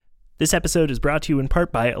This episode is brought to you in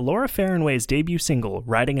part by Alora Farinway's debut single,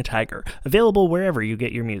 Riding a Tiger, available wherever you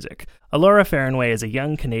get your music. Alora Farinway is a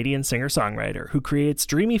young Canadian singer-songwriter who creates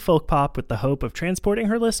dreamy folk pop with the hope of transporting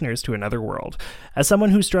her listeners to another world. As someone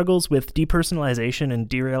who struggles with depersonalization and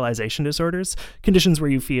derealization disorders, conditions where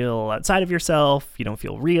you feel outside of yourself, you don't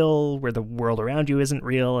feel real, where the world around you isn't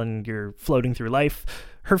real, and you're floating through life,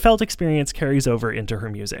 her felt experience carries over into her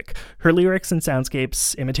music. Her lyrics and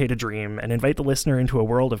soundscapes imitate a dream and invite the listener into a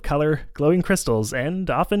world of color, glowing crystals, and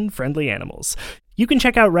often friendly animals. You can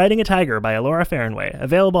check out Riding a Tiger by Alora Farinway,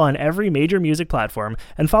 available on every major music platform,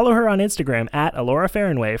 and follow her on Instagram at Alora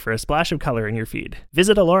Farinway for a splash of color in your feed.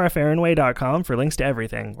 Visit alorafarinway.com for links to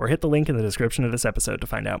everything, or hit the link in the description of this episode to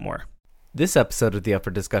find out more. This episode of the Up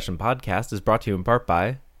for Discussion podcast is brought to you in part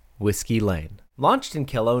by Whiskey Lane. Launched in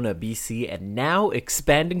Kelowna, BC, and now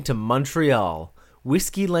expanding to Montreal,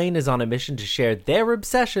 Whiskey Lane is on a mission to share their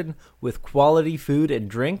obsession with quality food and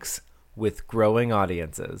drinks with growing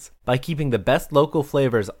audiences by keeping the best local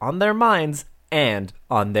flavors on their minds and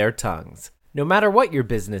on their tongues. No matter what your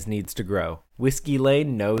business needs to grow, Whiskey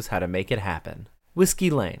Lane knows how to make it happen. Whiskey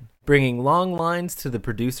Lane, bringing long lines to the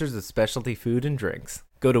producers of specialty food and drinks.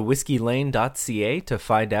 Go to whiskeylane.ca to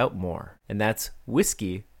find out more. And that's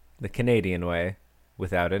whiskey the Canadian way,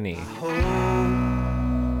 without an E. I hope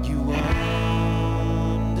you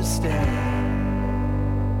understand.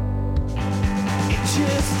 It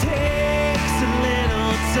just takes a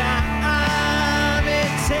little time.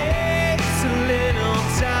 It takes a little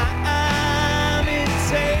time. It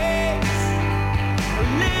takes a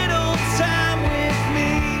little time with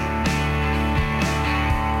me.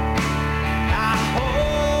 I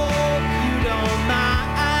hope you don't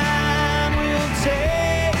mind. We'll take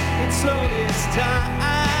slow this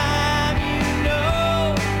time, you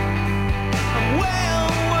know, I'm well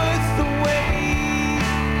worth the wait.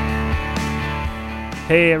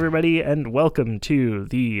 Hey everybody, and welcome to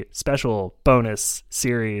the special bonus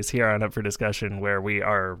series here on Up for Discussion, where we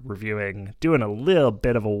are doing a little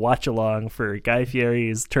bit of a watch-along for Guy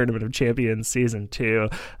Fieri's Tournament of Champions Season 2.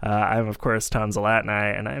 I'm, of course, Tom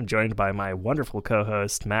Zalatni, and I am joined by my wonderful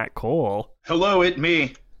co-host, Matt Cole. Hello,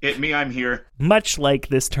 me, I'm here. Much like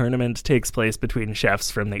this tournament takes place between chefs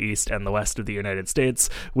from the east and the west of the United States,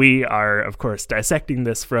 we are, of course, dissecting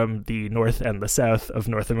this from the north and the south of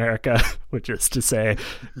North America, which is to say,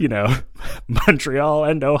 Montreal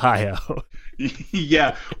and Ohio.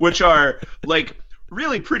 Yeah, which are,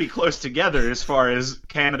 really pretty close together as far as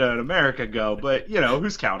Canada and America go, but,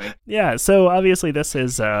 who's counting? Yeah, so obviously this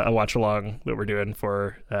is a watch-along that we're doing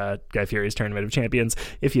for Guy Fieri's Tournament of Champions.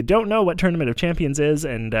 If you don't know what Tournament of Champions is,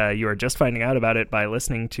 and you are just finding out about it by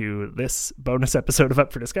listening to this bonus episode of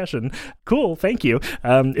Up for Discussion, cool, thank you.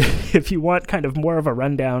 If you want kind of more of a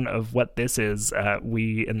rundown of what this is,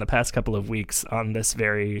 we, in the past couple of weeks on this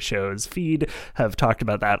very show's feed, have talked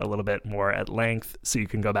about that a little bit more at length, so you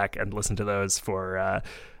can go back and listen to those for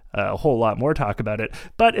a whole lot more talk about it.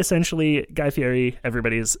 But essentially, Guy Fieri,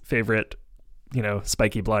 everybody's favorite,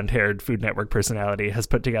 spiky blonde-haired Food Network personality, has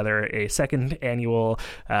put together a second annual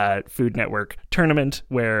Food Network tournament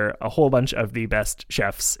where a whole bunch of the best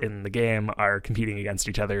chefs in the game are competing against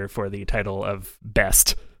each other for the title of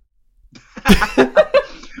best.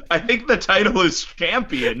 I think the title is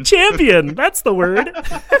champion. Champion, that's the word.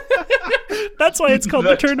 That's why it's called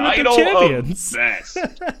the Tournament of Champions.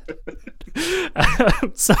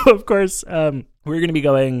 So, of course, we're going to be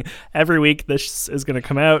going every week. This is going to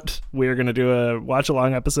come out. We're going to do a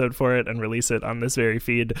watch-along episode for it and release it on this very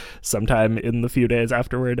feed sometime in the few days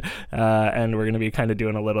afterward. And we're going to be kind of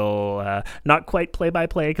doing a little, not quite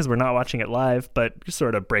play-by-play because we're not watching it live, but just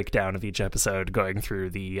sort of breakdown of each episode, going through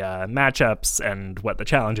the matchups and what the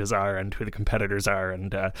challenges are and who the competitors are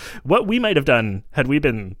and what we might have done had we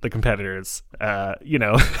been the competitors.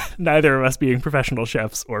 Neither of us being professional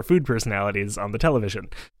chefs or food personalities on the television.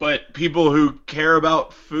 But people who care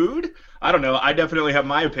about food? I don't know. I definitely have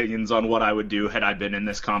my opinions on what I would do had I been in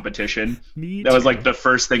this competition. That was the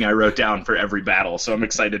first thing I wrote down for every battle, so I'm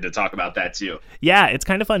excited to talk about that too. Yeah, it's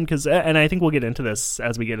kind of fun because, and I think we'll get into this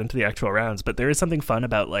as we get into the actual rounds, but there is something fun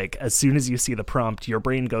about as soon as you see the prompt, your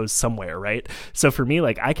brain goes somewhere, right? So for me,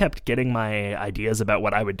 I kept getting my ideas about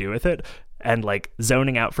what I would do with it and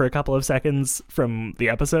zoning out for a couple of seconds from the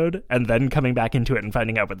episode and then coming back into it and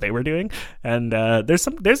finding out what they were doing. And there's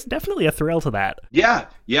definitely a thrill to that. Yeah,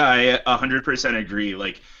 I 100%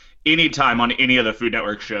 agree. Anytime on any of the Food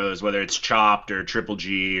Network shows, whether it's Chopped or Triple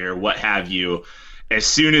G or what have you, as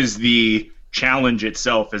soon as the challenge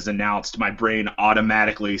itself is announced, my brain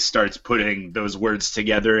automatically starts putting those words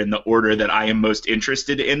together in the order that I am most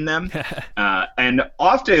interested in them. And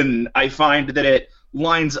often I find that it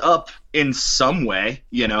lines up in some way,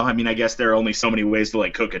 you know. I mean, I guess there are only so many ways to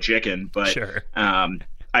like cook a chicken, but Sure.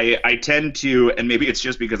 I tend to, and maybe it's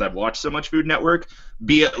just because I've watched so much Food Network,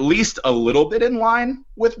 be at least a little bit in line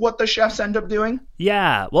with what the chefs end up doing.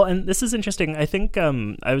 Yeah, well, and this is interesting. I think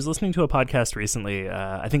I was listening to a podcast recently.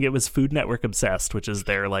 I think it was Food Network Obsessed, which is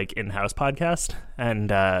their like in-house podcast, and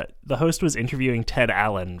the host was interviewing Ted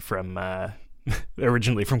Allen from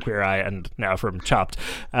originally from Queer Eye and now from Chopped,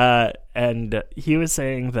 and he was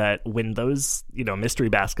saying that when those mystery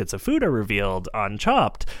baskets of food are revealed on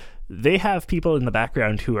Chopped, they have people in the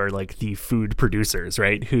background who are like the food producers,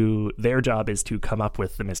 right? Who their job is to come up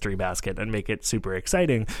with the mystery basket and make it super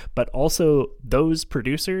exciting. But also those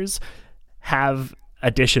producers have a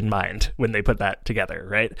dish in mind when they put that together,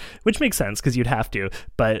 right? Which makes sense because you'd have to.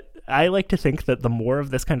 But I like to think that the more of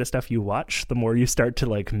this kind of stuff you watch, the more you start to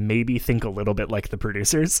like maybe think a little bit like the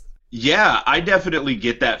producers. Yeah, I definitely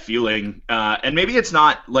get that feeling. And maybe it's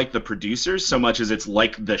not like the producers so much as it's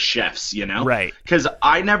like the chefs, you know? Right. Because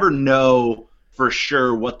I never know for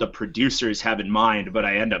sure what the producers have in mind, but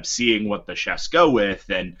I end up seeing what the chefs go with.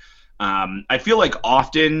 And I feel like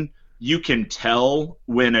often you can tell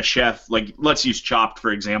when a chef, like let's use Chopped,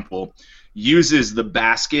 for example, uses the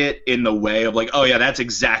basket in the way of like, oh yeah, that's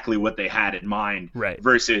exactly what they had in mind. Right.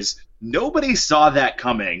 Versus nobody saw that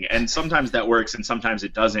coming, and sometimes that works and sometimes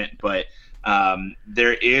it doesn't, but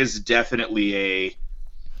there is definitely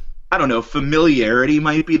I don't know, familiarity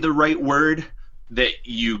might be the right word that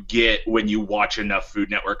you get when you watch enough Food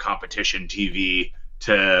Network competition TV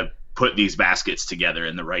to put these baskets together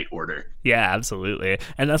in the right order. Yeah, absolutely.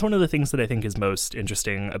 And that's one of the things that I think is most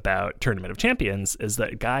interesting about Tournament of Champions is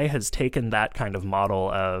that Guy has taken that kind of model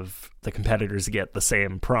of the competitors get the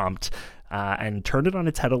same prompt and turned it on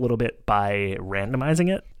its head a little bit by randomizing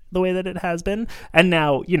it the way that it has been. And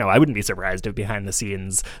now, I wouldn't be surprised if behind the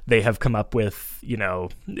scenes they have come up with,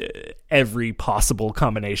 every possible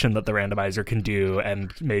combination that the randomizer can do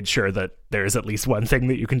and made sure that there's at least one thing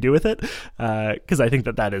that you can do with it. Because I think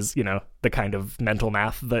that is, the kind of mental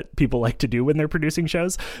math that people like to do when they're producing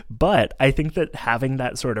shows. But I think that having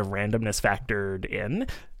that sort of randomness factored in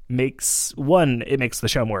makes the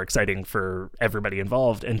show more exciting for everybody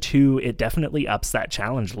involved, and two, it definitely ups that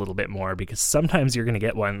challenge a little bit more, because sometimes you're going to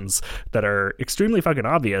get ones that are extremely fucking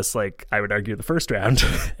obvious, like I would argue the first round,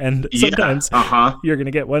 and sometimes you're going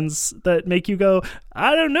to get ones that make you go,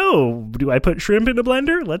 I don't know, do I put shrimp in a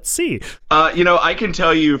blender? Let's see. I can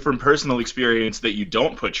tell you from personal experience that you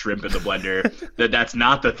don't put shrimp in the blender, that's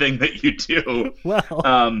not the thing that you do.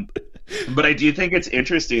 Well, but I do think it's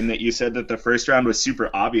interesting that you said that the first round was super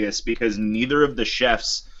obvious, because neither of the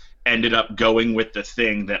chefs ended up going with the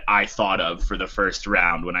thing that I thought of for the first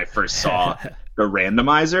round when I first saw the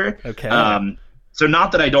randomizer. Okay. So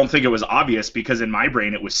not that I don't think it was obvious, because in my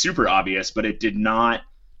brain it was super obvious, but it did not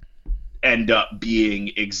end up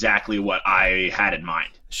being exactly what I had in mind.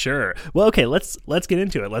 Sure. Well, okay, let's get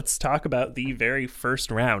into it. Let's talk about the very first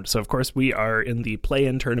round. So, of course, we are in the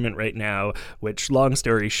play-in tournament right now, which, long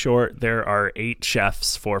story short, there are 8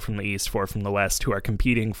 chefs, 4 from the East, 4 from the West, who are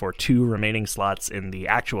competing for 2 remaining slots in the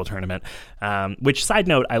actual tournament. Which, side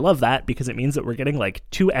note, I love that, because it means that we're getting like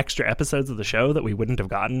 2 extra episodes of the show that we wouldn't have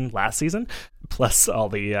gotten last season, plus all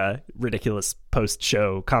the ridiculous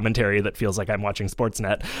post-show commentary that feels like I'm watching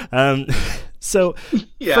Sportsnet. So,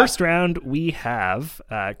 First round, we have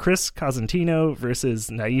Chris Cosentino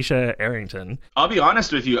versus Nyesha Arrington. I'll be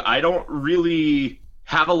honest with you, I don't really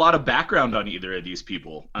have a lot of background on either of these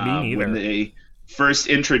people. Me neither. When they first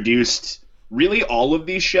introduced really all of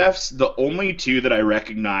these chefs, the only 2 that I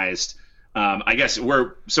recognized, I guess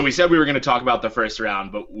we said we were going to talk about the first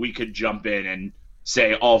round, but we could jump in and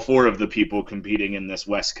say all 4 of the people competing in this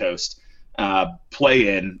West Coast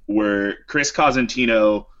play-in were Chris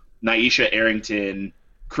Cosentino, Nyesha Arrington,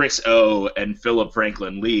 Chris O, and Philip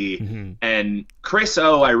Franklin Lee. Mm-hmm. And Chris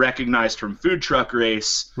O I recognized from Food Truck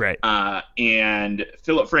Race. Right. And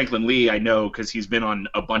Philip Franklin Lee I know because he's been on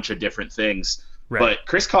a bunch of different things. Right. But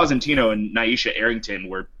Chris Cosentino and Nyesha Arrington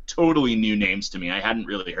were totally new names to me. I hadn't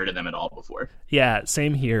really heard of them at all before. Yeah,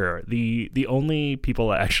 same here. The only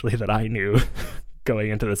people actually that I knew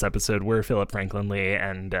going into this episode were Philip Franklin Lee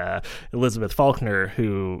and Elizabeth Faulkner,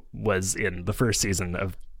 who was in the first season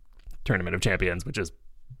of Tournament of Champions, which is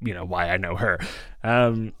why I know her.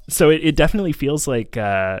 So it definitely feels like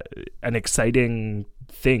an exciting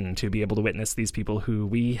thing to be able to witness these people who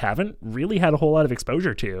we haven't really had a whole lot of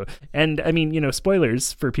exposure to. And I mean,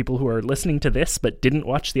 spoilers for people who are listening to this but didn't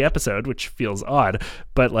watch the episode, which feels odd,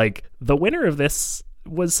 but like the winner of this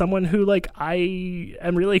was someone who like I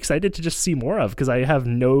am really excited to just see more of, because I have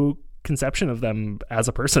no conception of them as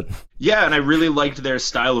a person. Yeah, and I really liked their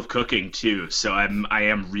style of cooking too. So I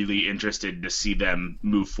am really interested to see them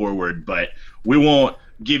move forward, but we won't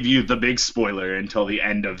give you the big spoiler until the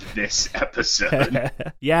end of this episode.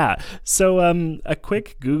 Yeah. So a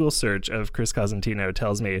quick Google search of Chris Cosentino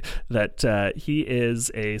tells me that he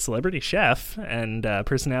is a celebrity chef and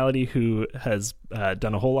personality who has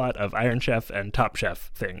done a whole lot of Iron Chef and Top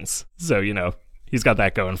Chef things. So, you know, he's got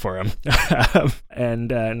that going for him.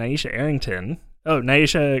 And Nyesha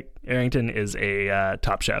Arrington is a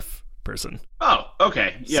Top Chef person. Oh,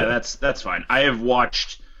 okay. Yeah, So- that's fine. I have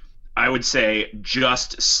watched, I would say,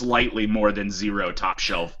 just slightly more than 0 Top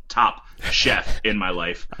Chef in my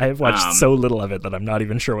life. I have watched so little of it that I'm not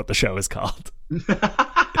even sure what the show is called.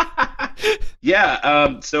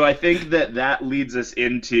 Yeah, so I think that leads us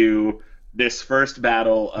into this first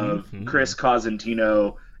battle of Chris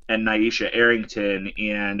Cosentino and Nyesha Arrington,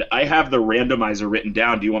 and I have the randomizer written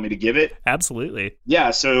down. Do you want me to give it? Absolutely.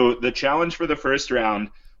 Yeah, so the challenge for the first round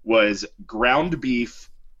was ground beef,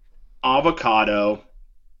 avocado,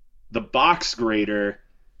 the box grater,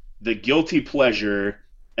 the guilty pleasure,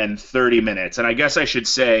 and 30 minutes. And I guess I should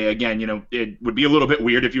say, again, you know, it would be a little bit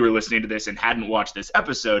weird if you were listening to this and hadn't watched this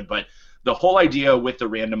episode, but the whole idea with the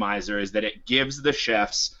randomizer is that it gives the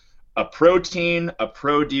chefs a protein, a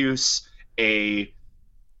produce, a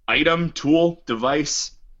item, tool,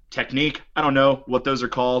 device, technique, I don't know what those are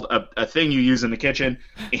called, a thing you use in the kitchen,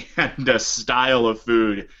 and a style of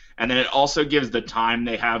food. And then it also gives the time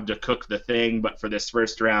they have to cook the thing, but for this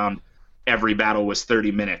first round, every battle was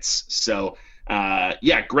 30 minutes. So,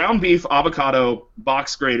 yeah, ground beef, avocado,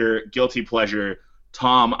 box grater, guilty pleasure.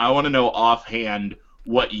 Tom, I want to know offhand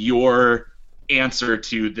what your answer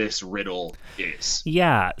to this riddle is.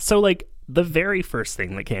 Yeah. So, like, the very first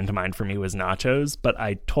thing that came to mind for me was nachos, but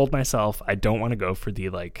I told myself I don't want to go for the,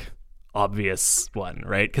 like, obvious one,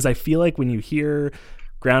 right? Because I feel like when you hear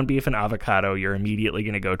ground beef and avocado, you're immediately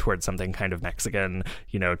going to go towards something kind of Mexican,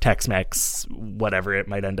 you know, Tex-Mex, whatever it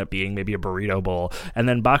might end up being, maybe a burrito bowl. And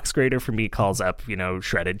then box grater for me calls up, you know,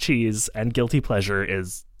 shredded cheese, and guilty pleasure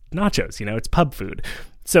is nachos, you know, it's pub food.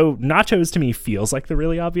 So nachos to me feels like the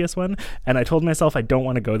really obvious one, and I told myself I don't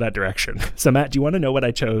want to go that direction. So Matt, do you want to know what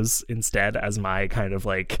I chose instead as my kind of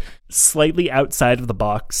like slightly outside of the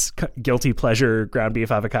box guilty pleasure ground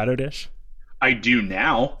beef avocado dish? I do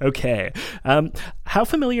now. Okay. How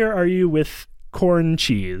familiar are you with corn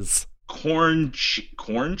cheese? Corn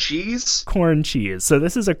cheese? Corn cheese. So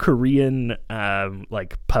this is a Korean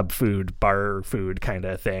like pub food, bar food kind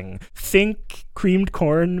of thing. Think creamed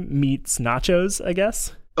corn meets nachos, I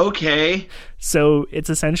guess. Okay. So it's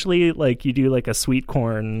essentially like you do like a sweet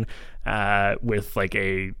corn with like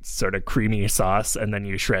a sort of creamy sauce, and then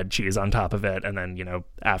you shred cheese on top of it, and then, you know,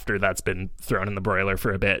 after that's been thrown in the broiler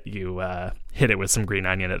for a bit, you hit it with some green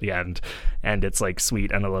onion at the end, and it's like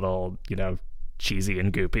sweet and a little, you know, cheesy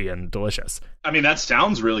and goopy and delicious. I mean, that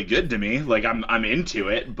sounds really good to me. Like I'm into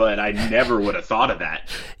it, but I never would have thought of that.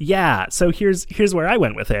 Yeah, so here's where I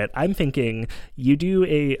went with it. I'm thinking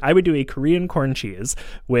I would do a Korean corn cheese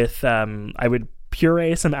with I would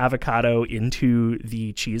puree some avocado into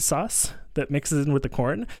the cheese sauce that mixes in with the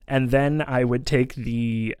corn, and then I would take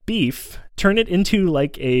the beef, turn it into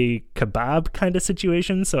like a kebab kind of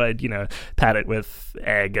situation. So I'd, you know, pat it with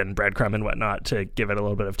egg and breadcrumb and whatnot to give it a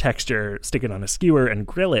little bit of texture, stick it on a skewer and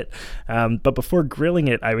grill it. But before grilling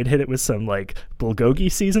it, I would hit it with some like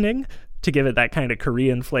bulgogi seasoning to give it that kind of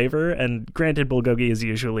Korean flavor. And granted, bulgogi is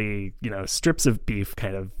usually, you know, strips of beef,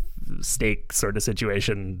 kind of steak sort of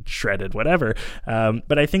situation, shredded, whatever.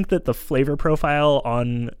 But I think that the flavor profile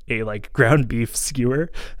on a like ground beef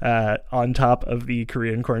skewer on top of the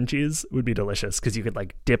Korean corn cheese would be delicious, because you could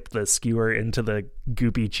like dip the skewer into the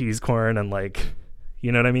goopy cheese corn and like,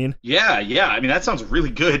 you know what I mean? Yeah. I mean, that sounds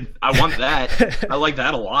really good. I want that. I like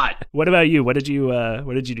that a lot. What about you? What did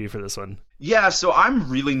you do for this one? Yeah, so I'm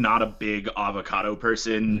really not a big avocado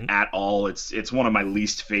person at all. It's one of my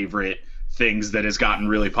least favorite things that has gotten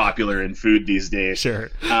really popular in food these days. Sure.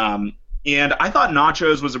 And I thought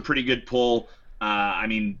nachos was a pretty good pull. I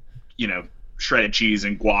mean, you know, shredded cheese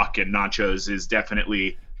and guac and nachos is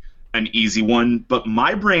definitely an easy one, but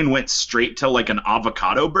my brain went straight to like an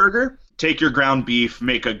avocado burger. Take your ground beef,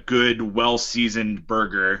 make a good, well-seasoned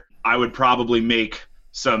burger. I would probably make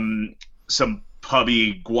some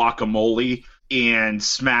pubby guacamole and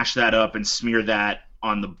smash that up and smear that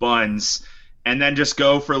on the buns, and then just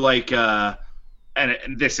go for like and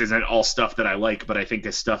this isn't all stuff that I like, but I think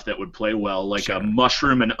it's stuff that would play well, like a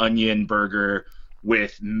mushroom and onion burger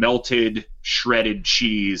with melted shredded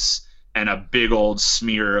cheese and a big old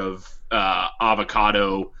smear of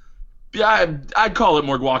avocado. I'd call it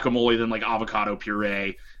more guacamole than like avocado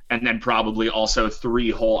puree, and then probably also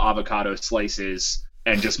 3 whole avocado slices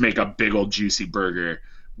and just make a big old juicy burger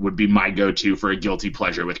would be my go-to for a guilty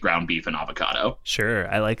pleasure with ground beef and avocado.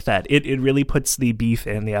 Sure, I like that. It really puts the beef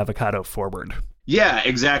and the avocado forward. Yeah,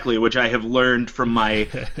 exactly, which I have learned from my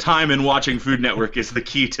time in watching Food Network is the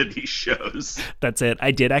key to these shows. That's it.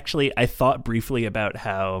 I thought briefly about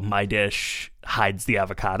how my dish hides the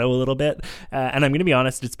avocado a little bit. And I'm going to be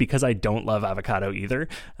honest, it's because I don't love avocado either.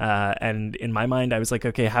 And in my mind, I was like,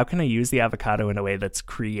 okay, how can I use the avocado in a way that's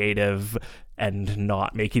creative and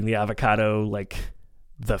not making the avocado like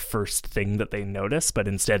the first thing that they notice, but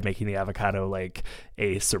instead making the avocado like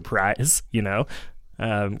a surprise, you know?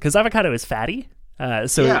 Because avocado is fatty,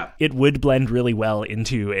 so it would blend really well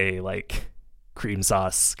into a like cream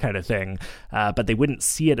sauce kind of thing, but they wouldn't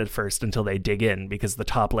see it at first until they dig in, because the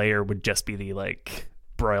top layer would just be the like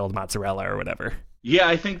broiled mozzarella or whatever. Yeah,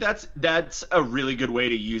 I think that's a really good way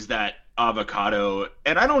to use that avocado,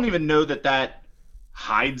 and I don't even know that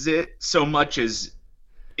hides it so much as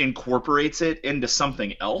incorporates it into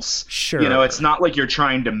something else. Sure. You know, it's not like you're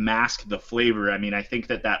trying to mask the flavor. I mean, I think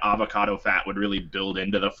that avocado fat would really build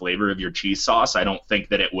into the flavor of your cheese sauce. I don't think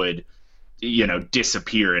that it would, you know,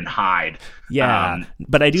 disappear and hide. Yeah,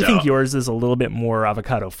 but I do think yours is a little bit more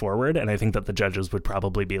avocado forward, and I think that the judges would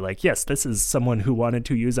probably be like, yes, this is someone who wanted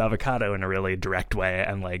to use avocado in a really direct way,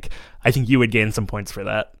 and like I think you would gain some points for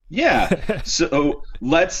that. Yeah. So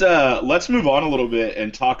let's move on a little bit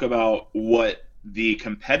and talk about what the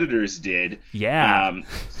competitors did. Yeah.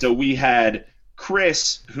 So we had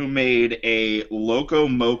Chris, who made a Loco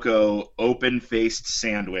Moco open-faced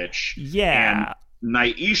sandwich. Yeah. And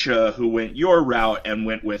Naisha, who went your route and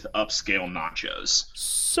went with upscale nachos.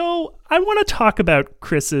 So I want to talk about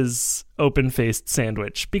Chris's open-faced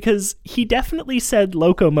sandwich, because he definitely said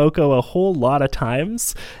Loco Moco a whole lot of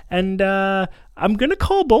times, and I'm going to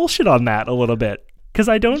call bullshit on that a little bit. Because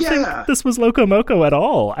I don't think this was Loco Moco at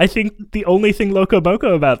all. I think the only thing Loco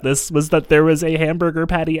Moco about this was that there was a hamburger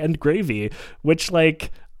patty and gravy, which, like,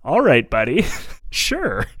 all right, buddy.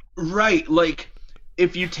 Sure. Right. Like,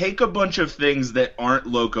 if you take a bunch of things that aren't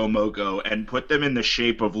Loco Moco and put them in the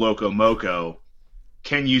shape of Loco Moco,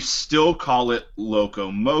 can you still call it Loco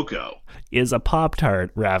Moco? Is a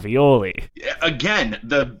Pop-Tart ravioli? Again,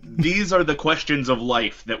 these are the questions of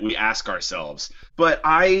life that we ask ourselves. But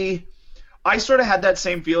I sort of had that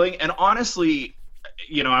same feeling, and honestly,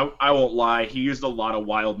 you know, I won't lie, he used a lot of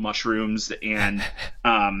wild mushrooms and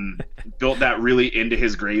built that really into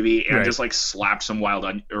his gravy, and just like slapped some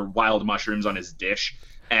wild mushrooms on his dish.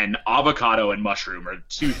 And avocado and mushroom are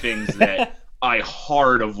two things that I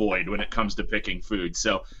hard avoid when it comes to picking food.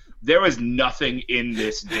 So there was nothing in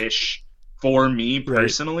this dish for me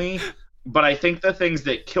personally, but I think the things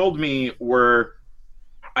that killed me were,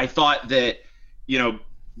 I thought that, you know,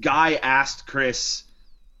 Guy asked Chris,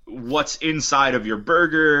 what's inside of your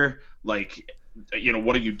burger? Like, you know,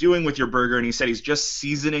 what are you doing with your burger? And he said he's just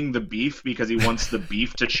seasoning the beef because he wants the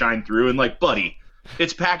beef to shine through. And like, buddy,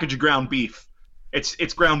 it's packaged ground beef.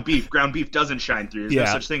 It's ground beef. Ground beef doesn't shine through. There's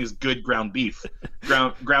no such thing as good ground beef.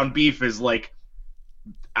 Ground beef is like,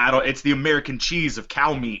 it's the American cheese of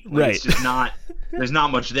cow meat. Like, it's just not, there's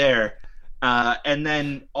not much there. And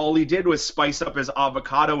then all he did was spice up his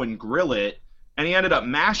avocado and grill it. And he ended up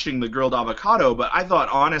mashing the grilled avocado, but I thought,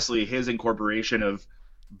 honestly, his incorporation of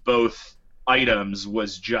both items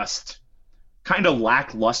was just kind of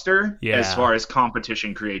lackluster as far as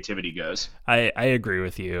competition creativity goes. I agree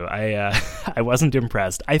with you. I wasn't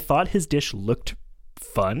impressed. I thought his dish looked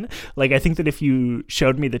fun. Like, I think that if you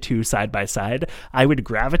showed me the two side by side, I would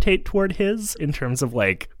gravitate toward his in terms of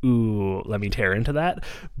like, ooh, let me tear into that.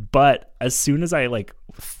 But as soon as I like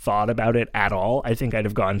thought about it at all, I think I'd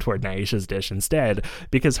have gone toward Naisha's dish instead,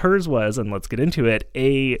 because hers was, and let's get into it,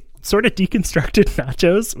 a sort of deconstructed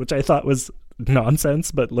nachos, which I thought was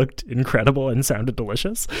nonsense but looked incredible and sounded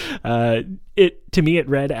delicious. To me it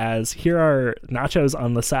read as, here are nachos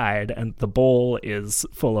on the side, and the bowl is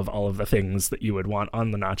full of all of the things that you would want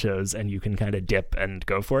on the nachos, and you can kind of dip and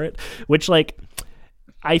go for it, which like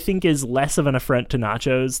I think is less of an affront to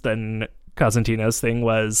nachos than Cosentino's thing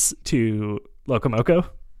was to Loco Moco,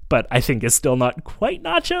 but I think is still not quite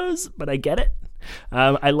nachos, but I get it.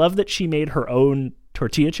 I love that she made her own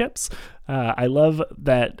tortilla chips. I love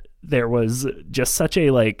that there was just such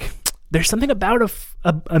a like, there's something about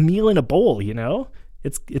a meal in a bowl, you know?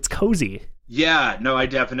 It's cozy. Yeah, no, I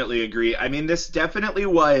definitely agree. I mean, this definitely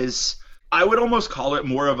was, I would almost call it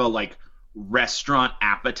more of a like restaurant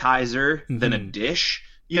appetizer than a dish.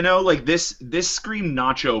 You know, like this screamed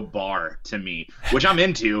nacho bar to me, which I'm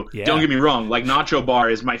into. Yeah. Don't get me wrong, like nacho bar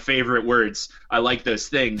is my favorite words. I like those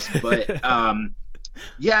things, but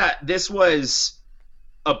yeah, this was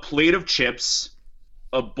a plate of chips,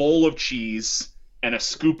 a bowl of cheese, and a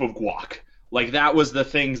scoop of guac. Like, that was the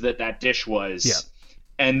things that dish was. Yeah.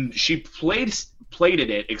 And she plated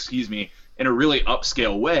it, in a really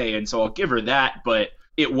upscale way, and so I'll give her that, but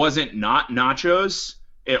it wasn't not nachos.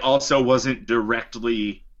 It also wasn't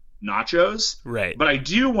directly nachos. Right. But I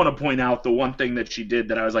do want to point out the one thing that she did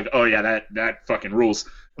that I was like, oh yeah, that fucking rules,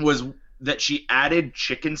 was that she added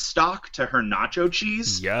chicken stock to her nacho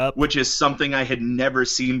cheese, Yup. which is something I had never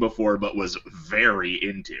seen before but was very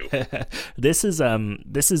into. This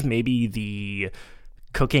is maybe the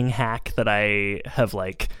cooking hack that I have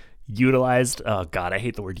like utilized. Oh god, I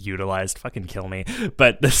hate the word utilized, fucking kill me.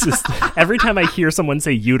 But this is every time I hear someone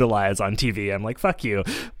say utilize on TV, I'm like, fuck you.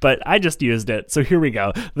 But I just used it, so here we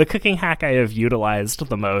go. The cooking hack I have utilized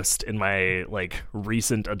the most in my like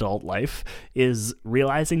recent adult life is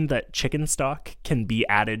realizing that chicken stock can be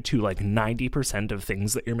added to like 90% of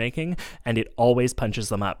things that you're making, and it always punches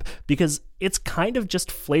them up because it's kind of just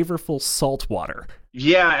flavorful salt water.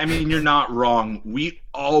 Yeah, I mean, you're not wrong. We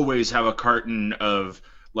always have a carton of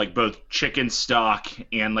like both chicken stock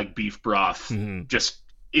and like beef broth just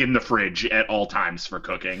in the fridge at all times for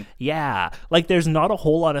cooking. Yeah, like there's not a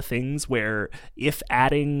whole lot of things where if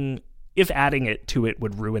adding it to it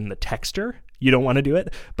would ruin the texture, you don't want to do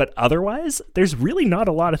it. But otherwise, there's really not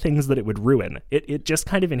a lot of things that it would ruin. It just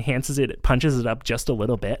kind of enhances it. It punches it up just a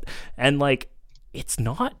little bit. And like, it's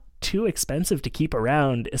not too expensive to keep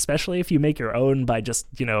around, especially if you make your own by just,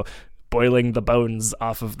 boiling the bones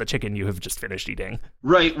off of the chicken you have just finished eating.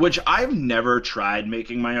 Right, which I've never tried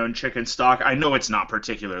making my own chicken stock. I know it's not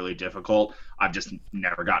particularly difficult. I've just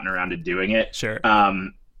never gotten around to doing it. Sure.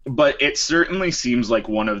 But it certainly seems like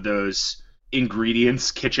one of those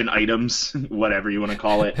ingredients, kitchen items, whatever you want to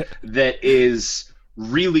call it, that is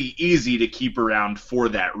really easy to keep around for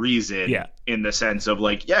that reason. Yeah. In the sense of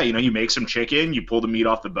like, yeah, you make some chicken, you pull the meat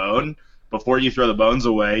off the bone. Before you throw the bones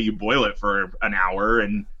away, you boil it for an hour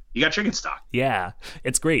and you got chicken stock. Yeah,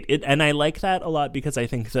 it's great. And I like that a lot because I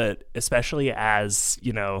think that especially as,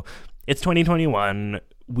 it's 2021,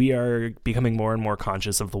 we are becoming more and more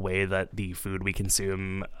conscious of the way that the food we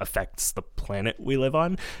consume affects the planet we live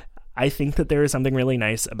on. I think that there is something really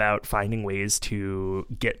nice about finding ways to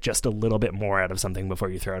get just a little bit more out of something before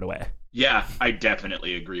you throw it away. Yeah, I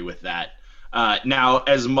definitely agree with that. Now,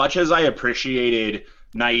 as much as I appreciated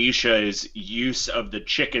Nyesha's use of the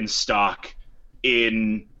chicken stock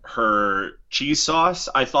in her cheese sauce,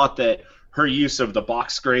 I thought that her use of the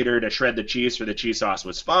box grater to shred the cheese for the cheese sauce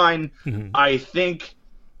was fine. Let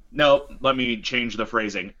me change the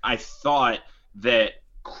phrasing. I thought that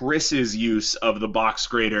Chris's use of the box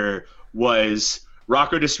grater was,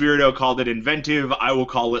 Rocco DeSpirito called it inventive. I will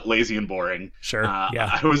call it lazy and boring. Sure.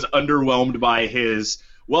 Yeah. I was underwhelmed by his,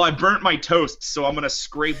 well, I burnt my toast, so I'm going to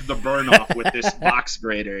scrape the burn off with this box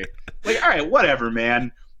grater. Like, all right, whatever,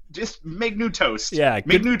 man. Just make new toast. Yeah.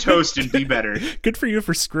 Make new toast and be better. Good for you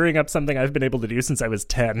for screwing up something I've been able to do since I was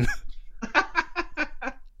 10.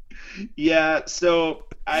 Yeah, so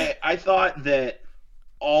I thought that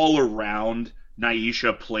all around,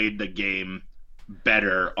 Nyesha played the game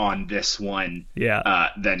better on this one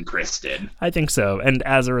than Chris did. I think so. And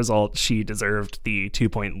as a result, she deserved the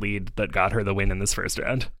 2-point lead that got her the win in this first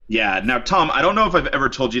round. Yeah. Now, Tom, I don't know if I've ever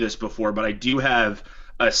told you this before, but I do have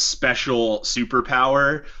a special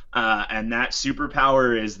superpower. And that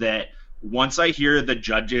superpower is that once I hear the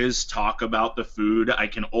judges talk about the food, I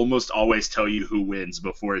can almost always tell you who wins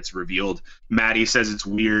before it's revealed. Maddie says it's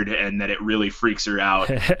weird and that it really freaks her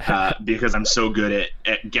out because I'm so good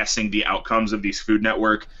at guessing the outcomes of these Food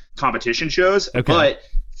Network competition shows. Okay. But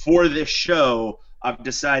for this show, I've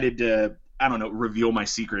decided to, reveal my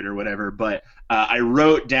secret or whatever. But I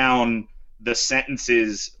wrote down the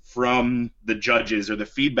sentences from the judges or the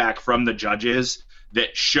feedback from the judges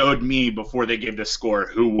that showed me before they gave the score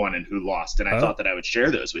who won and who lost. And I thought that I would share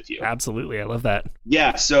those with you. Absolutely. I love that.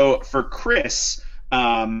 Yeah. So for Chris,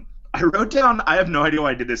 I wrote down, I have no idea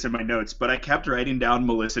why I did this in my notes, but I kept writing down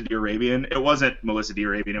Melissa d'Arabian. It wasn't Melissa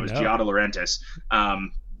d'Arabian. It was Giada Laurentis.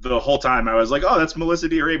 The whole time I was like, oh, that's Melissa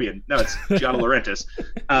d'Arabian. No, it's Giada Laurentis.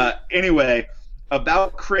 Anyway,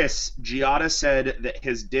 about Chris, Giada said that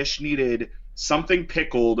his dish needed something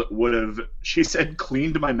pickled would have, she said,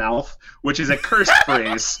 cleaned my mouth, which is a cursed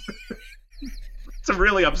phrase. It's a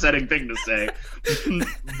really upsetting thing to say.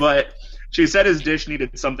 But she said his dish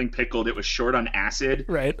needed something pickled. It was short on acid.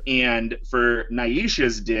 Right. And for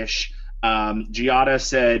Nyesha's dish, Giada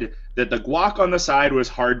said that the guac on the side was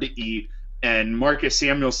hard to eat. And Marcus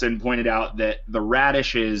Samuelson pointed out that the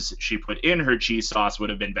radishes she put in her cheese sauce would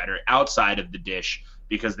have been better outside of the dish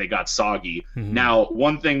because they got soggy. Now,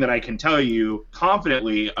 one thing that I can tell you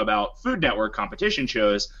confidently about Food Network competition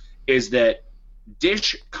shows is that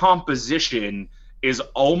dish composition is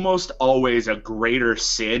almost always a greater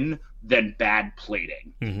sin than bad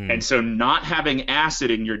plating. And so not having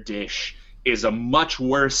acid in your dish is a much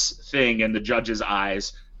worse thing in the judge's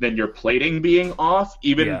eyes than your plating being off,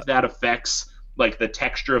 even if that affects like the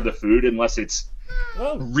texture of the food, unless it's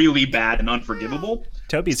really bad and unforgivable.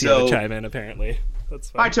 Toby's here to chime in, apparently. That's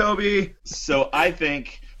fine. Hi, Toby. So I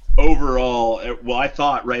think overall, well, I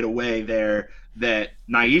thought right away there that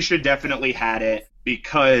Nyesha definitely had it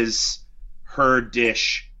because her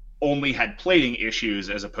dish only had plating issues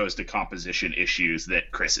as opposed to composition issues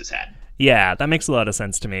that Chris has had. Yeah, that makes a lot of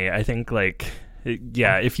sense to me. I think, like,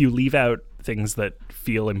 yeah, if you leave out things that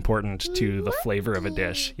feel important to the flavor of a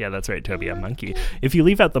dish, yeah, that's right, Toby, a monkey. If you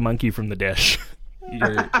leave out the monkey from the dish,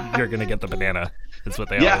 you're gonna get the banana. That's what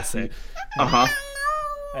they always say.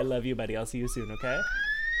 I love you, buddy. I'll see you soon, okay?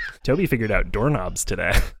 Toby figured out doorknobs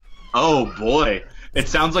today. Oh boy, it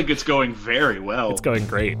sounds like it's going very well. It's going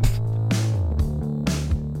great.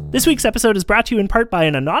 This week's episode is brought to you in part by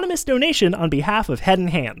an anonymous donation on behalf of Head and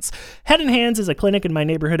Hands. Head and Hands is a clinic in my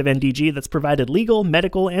neighborhood of NDG that's provided legal,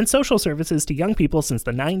 medical, and social services to young people since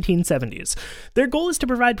the 1970s. Their goal is to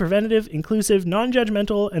provide preventative, inclusive,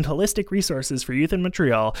 non-judgmental, and holistic resources for youth in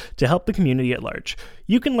Montreal to help the community at large.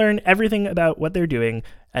 You can learn everything about what they're doing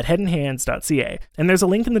at headandhands.ca, and there's a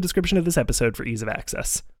link in the description of this episode for ease of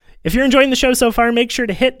access. If you're enjoying the show so far, make sure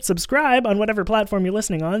to hit subscribe on whatever platform you're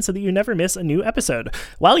listening on so that you never miss a new episode.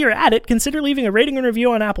 While you're at it, consider leaving a rating and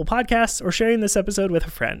review on Apple Podcasts or sharing this episode with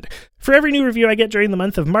a friend. For every new review I get during the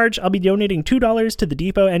month of March, I'll be donating $2 to the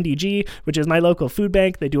Depot NDG, which is my local food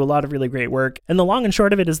bank. They do a lot of really great work. And the long and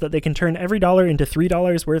short of it is that they can turn every dollar into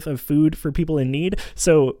 $3 worth of food for people in need.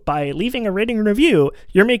 So by leaving a rating and review,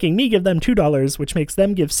 you're making me give them $2, which makes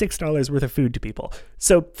them give $6 worth of food to people.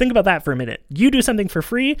 So think about that for a minute. You do something for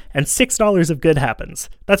free, and $6 of good happens.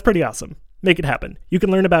 That's pretty awesome. Make it happen. You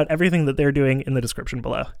can learn about everything that they're doing in the description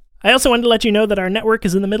below. I also wanted to let you know that our network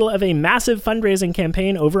is in the middle of a massive fundraising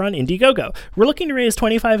campaign over on Indiegogo. We're looking to raise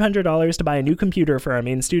 $2,500 to buy a new computer for our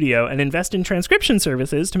main studio and invest in transcription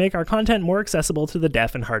services to make our content more accessible to the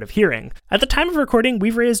deaf and hard of hearing. At the time of recording,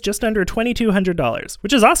 we've raised just under $2,200,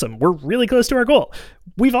 which is awesome. We're really close to our goal.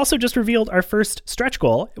 We've also just revealed our first stretch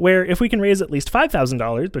goal, where if we can raise at least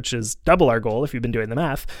 $5,000, which is double our goal if you've been doing the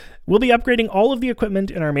math, we'll be upgrading all of the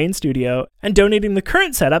equipment in our main studio and donating the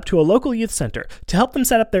current setup to a local youth center to help them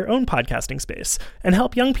set up their own podcasting space and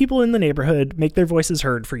help young people in the neighborhood make their voices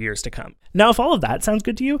heard for years to come. Now, if all of that sounds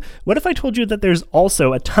good to you, what if I told you that there's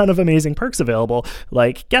also a ton of amazing perks available,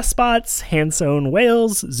 like guest spots, hand-sewn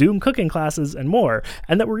whales, Zoom cooking classes, and more,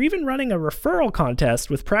 and that we're even running a referral contest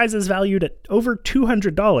with prizes valued at over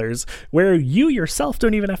 $200, where you yourself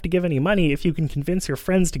don't even have to give any money if you can convince your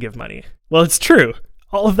friends to give money. Well, it's true.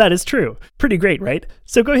 All of that is true. Pretty great, right?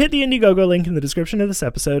 So go hit the Indiegogo link in the description of this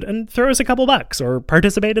episode and throw us a couple bucks, or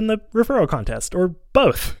participate in the referral contest, or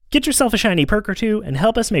both. Get yourself a shiny perk or two and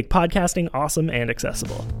help us make podcasting awesome and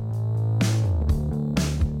accessible.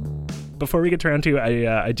 Before we get to round two,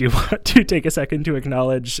 I do want to take a second to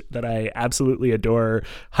acknowledge that I absolutely adore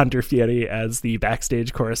Hunter Fieri as the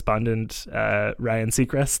backstage correspondent Ryan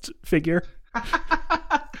Seacrest figure.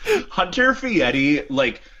 Hunter Fieri,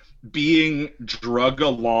 like, being drug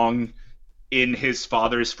along in his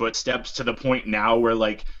father's footsteps to the point now where,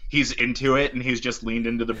 like, he's into it and he's just leaned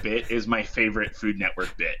into the bit is my favorite Food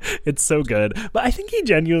Network bit. It's so good. But I think he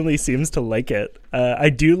genuinely seems to like it.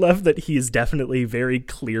 I do love that he's definitely very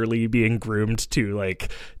clearly being groomed to,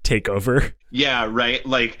 like, take over. Yeah, right.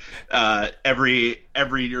 Like, every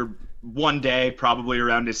year, one day, probably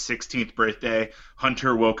around his 16th birthday,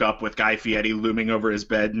 Hunter woke up with Guy Fieri looming over his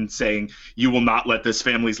bed and saying, "You will not let this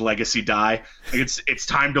family's legacy die. It's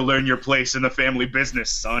time to learn your place in the family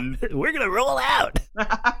business, son." We're gonna roll out.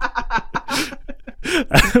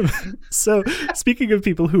 So, speaking of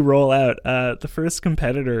people who roll out, the first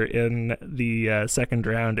competitor in the second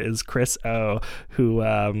round is Chris O, who,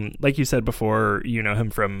 like you said before, you know him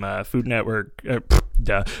from Food Network,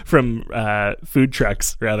 from food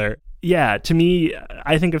trucks, rather. Yeah, to me,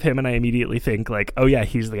 I think of him and I immediately think, like, oh yeah,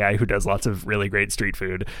 he's the guy who does lots of really great street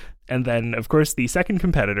food. And then, of course, the second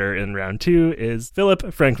competitor in round two is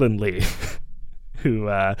Philip Franklin Lee, who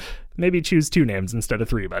maybe choose 2 names instead of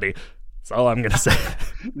 3, buddy. That's all I'm going to say.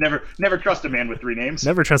 Never trust a man with 3 names.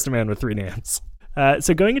 Never trust a man with 3 names.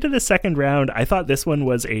 So going into the second round, I thought this one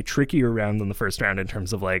was a trickier round than the first round in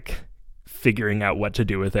terms of, like, figuring out what to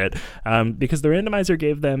do with it. Because the randomizer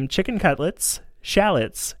gave them chicken cutlets,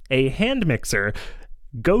 shallots, a hand mixer,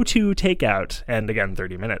 go-to takeout, and again,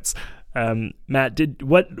 30 minutes. Matt,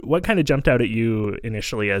 what kind of jumped out at you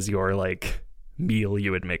initially as your like meal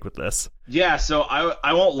you would make with this? Yeah, so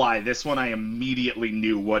I won't lie. This one I immediately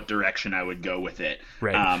knew what direction I would go with it.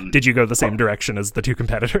 Right. Did you go the same direction as the two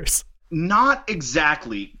competitors? Not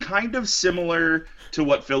exactly. Kind of similar to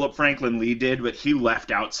what Philip Franklin Lee did, but he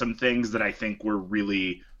left out some things that I think were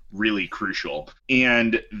really, really crucial.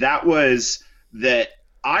 And that was that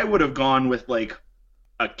I would have gone with like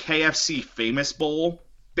a KFC famous bowl,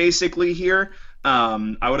 basically here.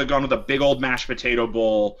 I would have gone with a big old mashed potato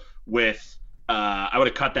bowl with, I would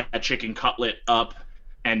have cut that chicken cutlet up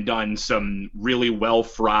and done some really well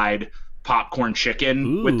fried popcorn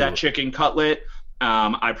chicken with that chicken cutlet.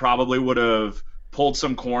 I probably would have pulled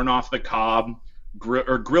some corn off the cob,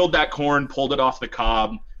 grilled that corn, pulled it off the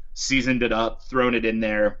cob, seasoned it up, thrown it in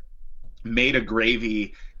there, made a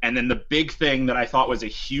gravy. And then the big thing that I thought was a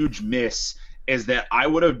huge miss is that I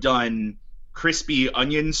would have done crispy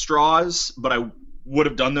onion straws, but I would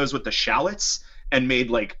have done those with the shallots and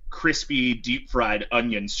made like crispy deep fried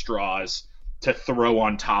onion straws to throw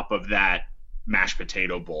on top of that mashed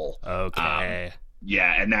potato bowl. Okay.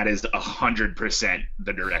 Yeah, and that is 100%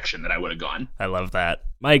 the direction that I would have gone. I love that.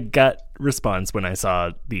 My gut response when I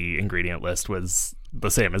saw the ingredient list was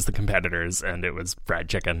the same as the competitors, and it was fried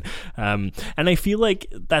chicken. And I feel like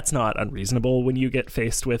that's not unreasonable when you get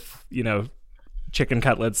faced with, you know, chicken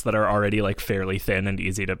cutlets that are already like fairly thin and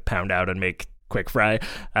easy to pound out and make quick fry,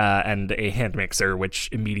 and a hand mixer which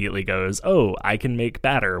immediately goes, oh, I can make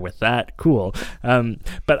batter with that, cool.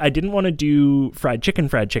 But I didn't want to do fried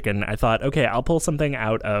chicken. I thought, okay, I'll pull something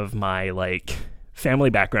out of my like family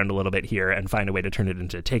background a little bit here and find a way to turn it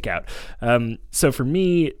into takeout. So for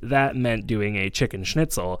me, that meant doing a chicken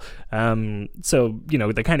schnitzel. So, you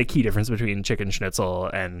know, the kind of key difference between chicken schnitzel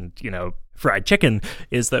and, you know, fried chicken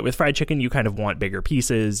is that with fried chicken, you kind of want bigger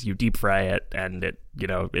pieces, you deep fry it, and it, you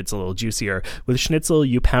know, it's a little juicier. With schnitzel,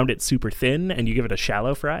 you pound it super thin and you give it a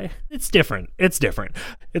shallow fry. It's different. It's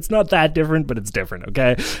not that different, but it's different,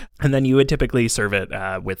 okay? And then you would typically serve it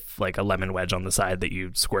with like a lemon wedge on the side that you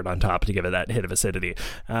squirt on top to give it that hit of acidity.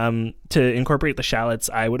 To incorporate the shallots,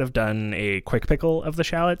 I would have done a quick pickle of the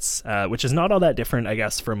shallots, which is not all that different, I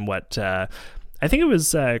guess, from what I think it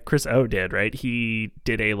was Chris O did, right? He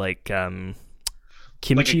did a like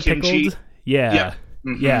kimchi pickled. Yeah. Yep.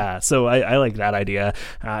 Mm-hmm. Yeah. So I like that idea.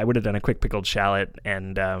 I would have done a quick pickled shallot,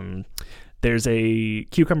 and there's a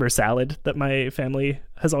cucumber salad that my family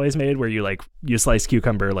has always made where you slice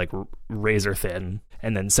cucumber like razor thin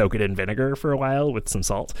and then soak it in vinegar for a while with some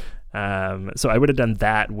salt. So I would have done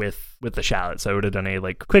that with the shallot. So I would have done a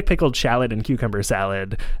like quick pickled shallot and cucumber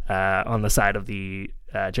salad on the side of the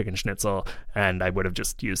chicken schnitzel, and I would have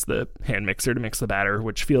just used the hand mixer to mix the batter,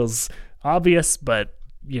 which feels obvious, but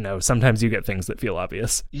you know, sometimes you get things that feel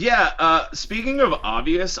obvious. Yeah, speaking of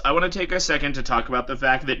obvious, I want to take a second to talk about the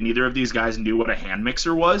fact that neither of these guys knew what a hand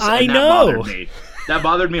mixer was. I and know. That bothered me. That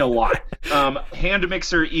bothered me a lot. Hand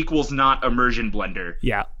mixer equals not immersion blender.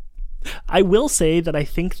 Yeah. I will say that I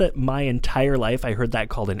think that my entire life I heard that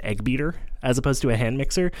called an egg beater as opposed to a hand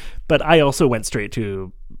mixer, but I also went straight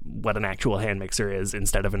to what an actual hand mixer is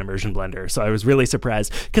instead of an immersion blender. So I was really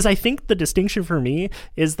surprised because I think the distinction for me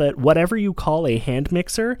is that whatever you call a hand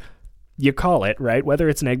mixer, you call it, right? Whether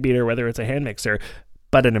it's an egg beater, whether it's a hand mixer,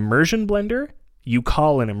 but an immersion blender, you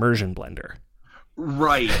call an immersion blender.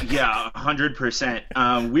 Right, yeah,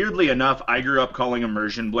 100%. Weirdly enough, I grew up calling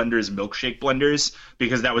immersion blenders milkshake blenders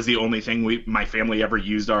because that was the only thing my family ever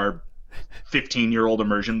used our 15-year-old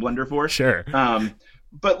immersion blender for. Sure.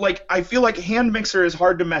 But like, I feel like hand mixer is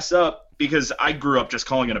hard to mess up because I grew up just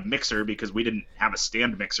calling it a mixer because we didn't have a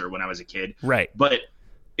stand mixer when I was a kid. Right. But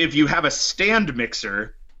if you have a stand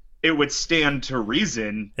mixer, it would stand to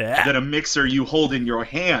reason that a mixer you hold in your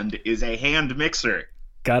hand is a hand mixer.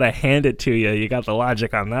 Gotta hand it to you. You got the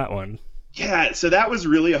logic on that one. Yeah, so that was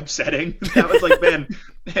really upsetting. That was like, man,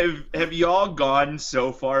 have y'all gone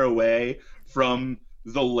so far away from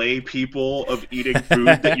the lay people of eating food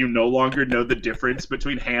that you no longer know the difference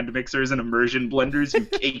between hand mixers and immersion blenders, you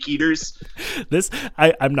cake eaters?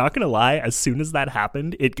 I'm not gonna lie, as soon as that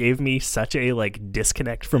happened, it gave me such a like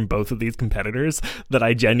disconnect from both of these competitors that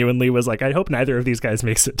I genuinely was like, I hope neither of these guys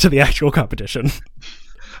makes it to the actual competition.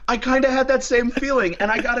 I kind of had that same feeling, and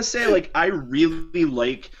I gotta say, like, I really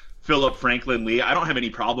like Philip Franklin Lee. I don't have any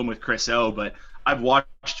problem with Chris O, but I've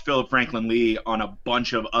watched Philip Franklin Lee on a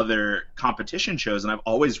bunch of other competition shows, and I've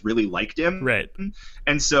always really liked him. Right.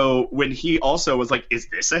 And so when he also was like, is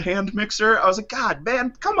this a hand mixer? I was like, God,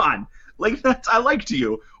 man, come on. Like, I liked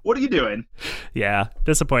you. What are you doing? Yeah,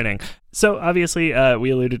 disappointing. So obviously, we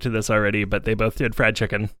alluded to this already, but they both did fried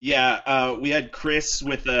chicken. Yeah, we had Chris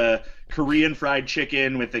with a Korean fried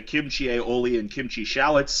chicken with the kimchi aioli and kimchi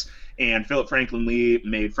shallots, and Philip Franklin Lee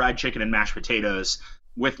made fried chicken and mashed potatoes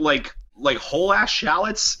with like whole ass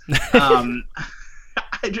shallots. I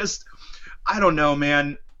don't know,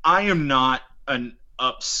 man. I am not an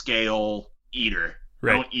upscale eater.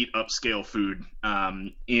 Right. I don't eat upscale food.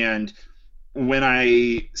 And when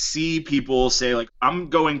I see people say, like, I'm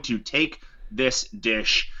going to take this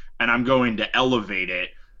dish and I'm going to elevate it,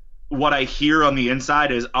 what I hear on the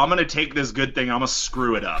inside is, I'm going to take this good thing, I'm going to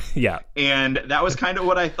screw it up. Yeah. And that was kind of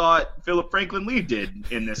what I thought Philip Franklin Lee did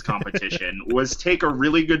in this competition, was take a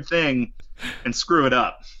really good thing and screw it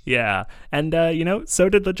up. Yeah. And, so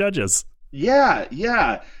did the judges.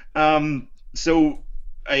 Yeah. So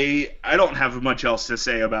I don't have much else to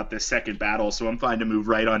say about this second battle, so I'm fine to move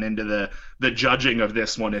right on into the judging of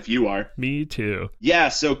this one if you are. Me too. Yeah,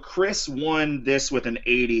 so Chris won this with an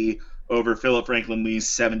 80 over Philip Franklin Lee's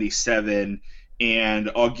 77,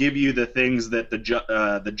 and I'll give you the things that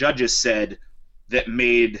the judges said that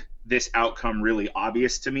made this outcome really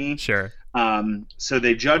obvious to me. Sure. So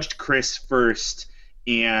they judged Chris first,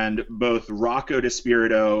 and both Rocco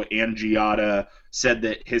DeSpirito and Giada said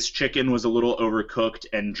that his chicken was a little overcooked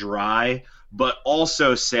and dry, but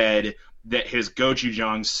also said that his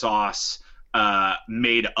gochujang sauce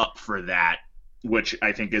made up for that, which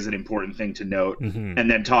I think is an important thing to note. Mm-hmm. And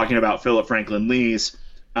then talking about Philip Franklin Lee's,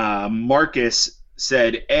 Marcus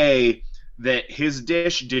said, A, that his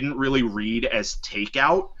dish didn't really read as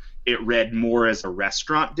takeout. It read more as a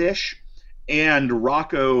restaurant dish. And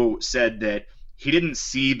Rocco said that he didn't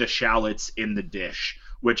see the shallots in the dish,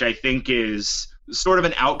 which I think is sort of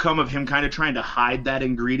an outcome of him kind of trying to hide that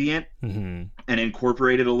ingredient Mm-hmm. and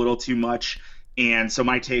incorporate it a little too much. And so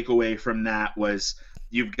my takeaway from that was,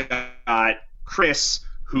 you've got Chris,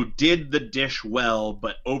 who did the dish well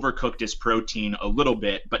but overcooked his protein a little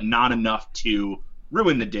bit, but not enough to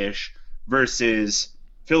ruin the dish, versus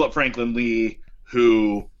Philip Franklin Lee,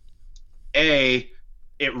 who, A,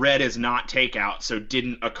 it read as not takeout, so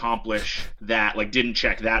didn't accomplish that, like didn't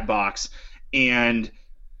check that box, and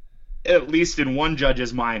at least in one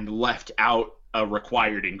judge's mind left out a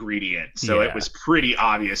required ingredient. So Yeah. It was pretty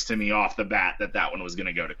obvious to me off the bat that one was going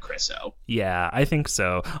to go to Chris O. Yeah, I think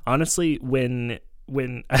so. Honestly, when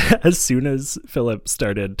as soon as Philip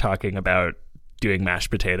started talking about doing mashed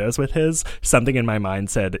potatoes with his, something in my mind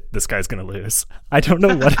said, this guy's gonna lose. I don't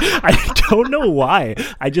know what I don't know why.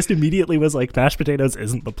 I just immediately was like, mashed potatoes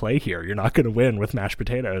isn't the play here. You're not gonna win with mashed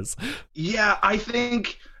potatoes. Yeah, I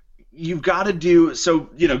think you've got to do so.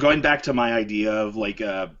 Going back to my idea of like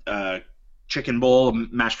a chicken bowl, a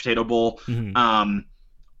mashed potato bowl. Mm-hmm.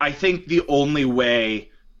 I think the only way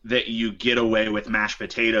that you get away with mashed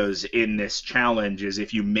potatoes in this challenge is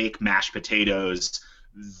if you make mashed potatoes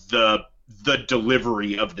the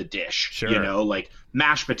delivery of the dish. Sure. Like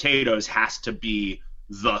mashed potatoes has to be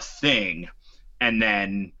the thing, and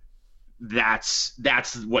then that's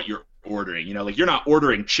what you're ordering. Like you're not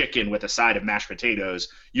ordering chicken with a side of mashed potatoes.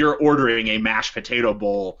 You're ordering a mashed potato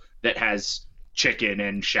bowl that has chicken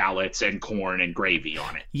and shallots and corn and gravy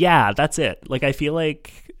on it. Yeah, that's it. Like I feel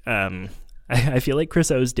like I feel like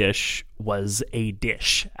Chris O's dish was a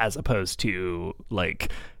dish as opposed to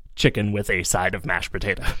like chicken with a side of mashed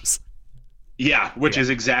potatoes. Yeah, which is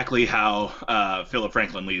exactly how Philip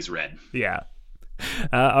Franklin Lee's read. Yeah.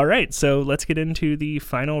 All right, so let's get into the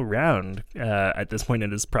final round. At this point,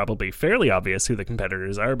 it is probably fairly obvious who the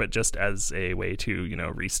competitors are, but just as a way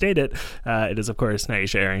to, restate it, it is, of course,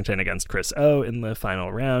 Nyesha Arrington against Chris O in the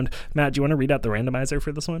final round. Matt, do you want to read out the randomizer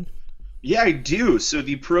for this one? Yeah, I do. So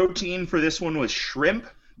the protein for this one was shrimp.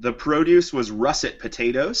 The produce was russet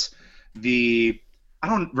potatoes. I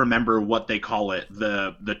don't remember what they call it.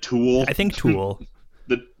 The tool. I think tool.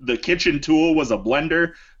 The kitchen tool was a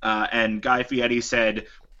blender, and Guy Fieri said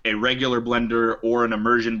a regular blender or an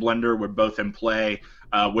immersion blender were both in play,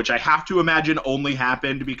 which I have to imagine only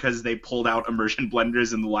happened because they pulled out immersion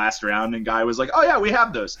blenders in the last round, and Guy was like, oh yeah, we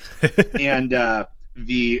have those. And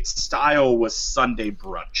the style was Sunday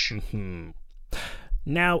brunch. Mm-hmm.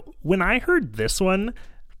 Now, when I heard this one,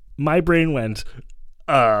 my brain went,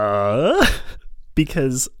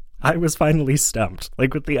 because I was finally stumped.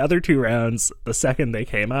 Like with the other two rounds, the second they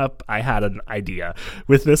came up, I had an idea.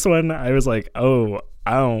 With this one, I was like, oh,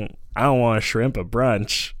 I don't want to shrimp a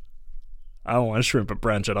brunch. I don't want to shrimp a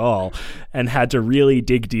brunch at all, and had to really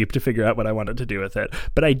dig deep to figure out what I wanted to do with it.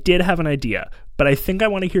 But I did have an idea, but I think I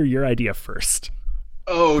want to hear your idea first.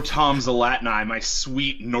 Oh, Tom Zalatni, my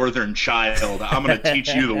sweet northern child. I'm going to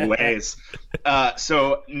teach you the ways.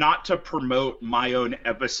 So not to promote my own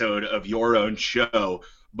episode of your own show,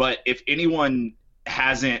 but if anyone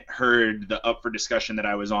hasn't heard the Up for Discussion that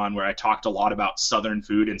I was on, where I talked a lot about Southern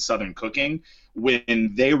food and Southern cooking,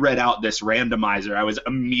 when they read out this randomizer, I was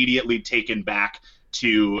immediately taken back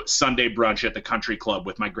to Sunday brunch at the country club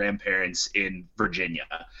with my grandparents in Virginia.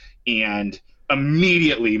 And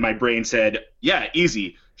immediately my brain said, yeah,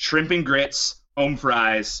 easy. Shrimp and grits, home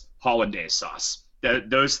fries, hollandaise sauce.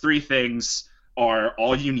 Those three things are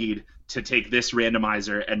all you need to take this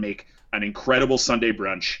randomizer and make an incredible Sunday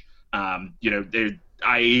brunch. I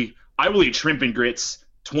will eat shrimp and grits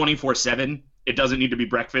 24/7. It doesn't need to be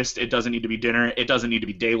breakfast. It doesn't need to be dinner. It doesn't need to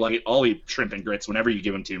be daylight. I'll eat shrimp and grits whenever you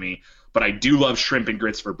give them to me. But I do love shrimp and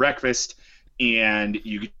grits for breakfast. And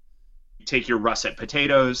you take your russet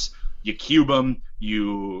potatoes, you cube them,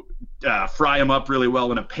 you fry them up really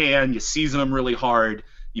well in a pan, you season them really hard,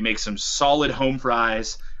 you make some solid home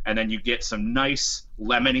fries, and then you get some nice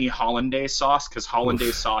lemony hollandaise sauce, because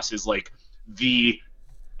hollandaise sauce is like the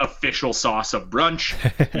official sauce of brunch.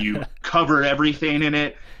 You cover everything in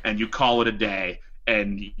it, and you call it a day,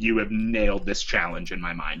 and you have nailed this challenge in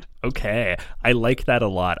my mind. Okay. I like that a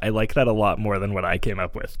lot. I like that a lot more than what I came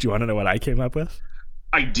up with. Do you want to know what I came up with?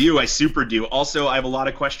 I do. I super do. Also, I have a lot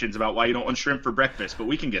of questions about why you don't want shrimp for breakfast, but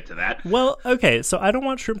we can get to that. Well, okay. So I don't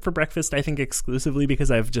want shrimp for breakfast, I think, exclusively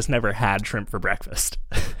because I've just never had shrimp for breakfast.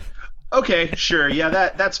 Okay, sure. Yeah,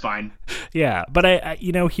 that's fine. Yeah. But I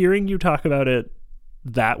hearing you talk about it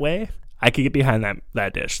that way, I could get behind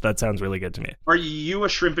that dish. That sounds really good to me. Are you a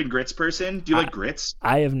shrimp and grits person? Do you like grits?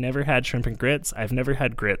 I have never had shrimp and grits. I've never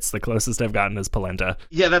had grits. The closest I've gotten is polenta.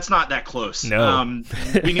 Yeah, that's not that close. No.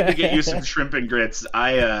 We need to get you some shrimp and grits.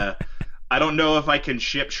 I don't know if I can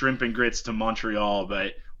ship shrimp and grits to Montreal,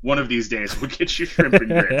 but one of these days we'll get you shrimp and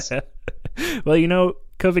grits. Well,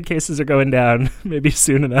 COVID cases are going down. Maybe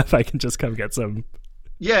soon enough I can just come get some.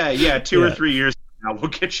 Yeah, 2 or 3 years now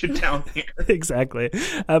we'll get you down here. Exactly.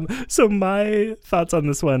 So my thoughts on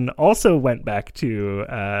this one also went back to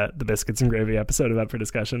the Biscuits and Gravy episode of Up for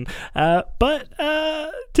Discussion, but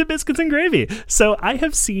to Biscuits and Gravy. So I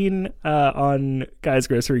have seen on Guys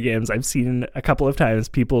Grocery Games, I've seen a couple of times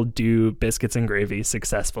people do Biscuits and Gravy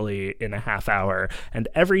successfully in a half hour. And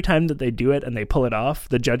every time that they do it and they pull it off,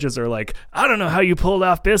 the judges are like, I don't know how you pulled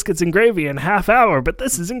off Biscuits and Gravy in half hour, but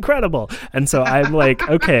this is incredible. And so I'm like,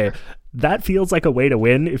 okay, that feels like a way to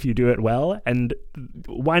win if you do it well. And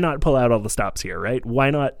why not pull out all the stops here, right?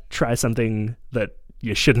 Why not try something that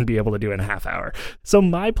you shouldn't be able to do in a half hour? So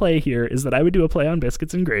my play here is that I would do a play on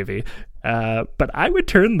Biscuits and Gravy, but I would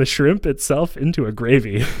turn the shrimp itself into a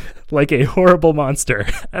gravy like a horrible monster,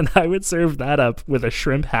 and I would serve that up with a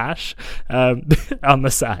shrimp hash on the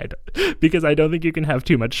side, because I don't think you can have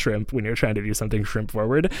too much shrimp when you're trying to do something shrimp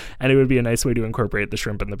forward, and it would be a nice way to incorporate the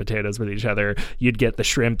shrimp and the potatoes with each other. You'd get the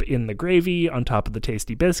shrimp in the gravy on top of the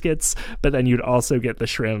tasty biscuits, but then you'd also get the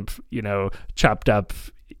shrimp, chopped up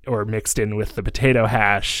or mixed in with the potato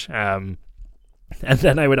hash. And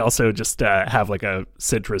then I would also just have like a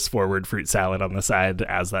citrus forward fruit salad on the side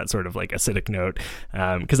as that sort of like acidic note.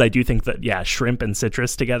 Because I do think that, shrimp and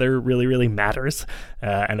citrus together really, really matters.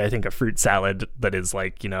 And I think a fruit salad that is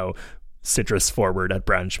like, citrus forward at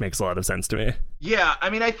brunch makes a lot of sense to me. Yeah, I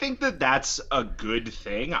mean, I think that that's a good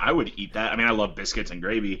thing. I would eat that. I mean, I love biscuits and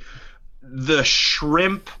gravy. The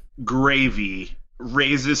shrimp gravy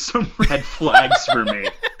raises some red flags for me.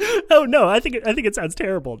 Oh no, I think it sounds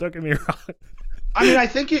terrible. Don't get me wrong. I mean, I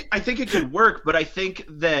think it could work, but I think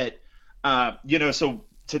that so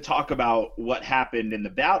to talk about what happened in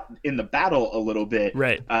the battle a little bit,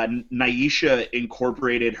 right? Nyesha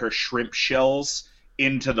incorporated her shrimp shells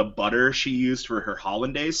into the butter she used for her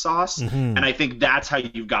hollandaise sauce, and I think that's how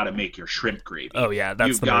you've got to make your shrimp gravy. Oh yeah, that's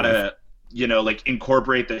you've got to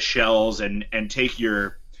incorporate the shells and take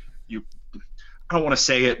your I don't want to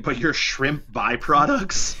say it, but your shrimp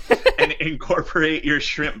byproducts and incorporate your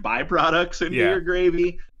shrimp byproducts into your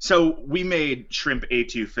gravy. So we made shrimp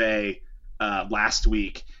étouffée last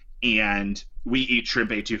week, and we eat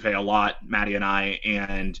shrimp étouffée a lot, Maddie and I,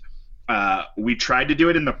 and we tried to do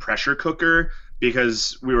it in the pressure cooker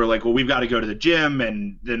because we were like, well, we've got to go to the gym,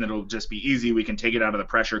 and then it'll just be easy. We can take it out of the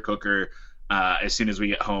pressure cooker as soon as we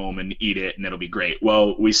get home and eat it, and it'll be great.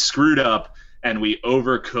 Well, we screwed up, and we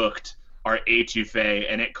overcooked our étouffée,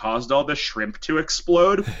 and it caused all the shrimp to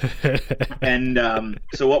explode. And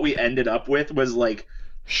so what we ended up with was like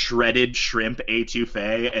shredded shrimp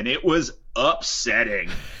étouffée, and it was upsetting.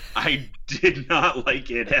 I did not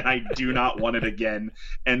like it, and I do not want it again.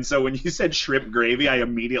 And so when you said shrimp gravy, I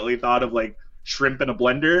immediately thought of like shrimp in a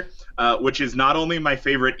blender, which is not only my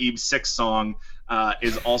favorite Eve 6 song,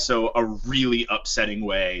 is also a really upsetting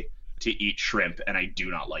way to eat shrimp, and I do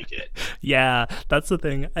not like it. Yeah, that's the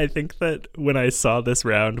thing. I think that when I saw this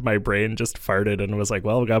round, my brain just farted and was like,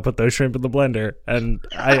 well, we gotta put those shrimp in the blender. And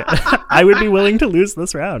I would be willing to lose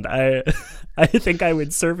this round. I think I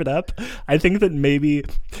would serve it up. I think that maybe,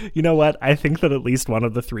 you know what? I think that at least one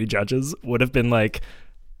of the three judges would have been like,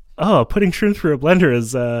 oh, putting shrimp through a blender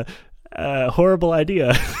is a horrible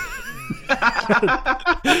idea.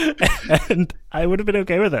 And I would have been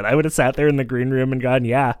okay with it. I would have sat there in the green room and gone,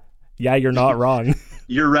 yeah, you're not wrong.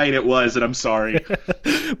 You're right, it was, and I'm sorry.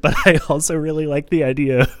 But I also really like the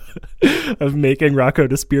idea of making Rocco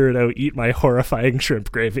DiSpirito eat my horrifying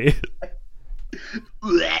shrimp gravy.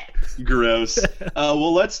 Gross.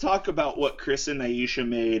 Well, let's talk about what Chris and Nyesha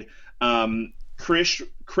made.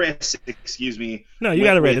 Chris, excuse me. No, you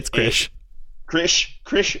got it right. It's Chris.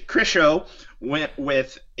 Chriso went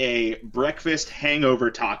with a breakfast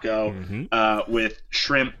hangover taco with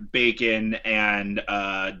shrimp, bacon, and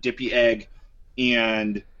dippy egg.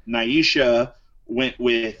 And Nyesha went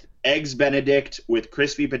with eggs Benedict with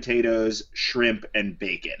crispy potatoes, shrimp, and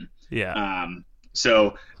bacon. Yeah.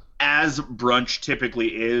 So as brunch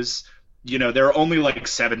typically is, you know, there are only like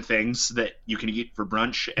 7 things that you can eat for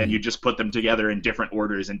brunch, and you just put them together in different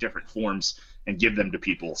orders and different forms and give them to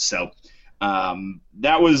people. So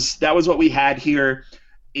that was what we had here.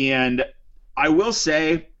 And I will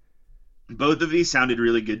say both of these sounded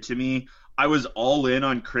really good to me. I was all in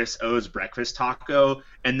on Chris O's breakfast taco,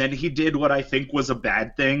 and then he did what I think was a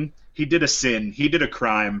bad thing. He did a sin. He did a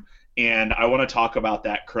crime, and I want to talk about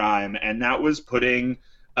that crime, and that was putting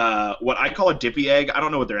what I call a dippy egg. I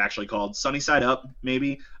don't know what they're actually called. Sunny side up,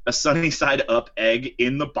 maybe. A sunny side up egg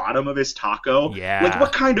in the bottom of his taco. Yeah. Like,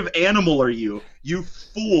 what kind of animal are you? You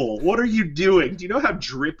fool. What are you doing? Do you know how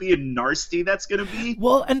drippy and nasty that's going to be?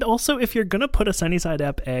 Well, and also, if you're going to put a sunny side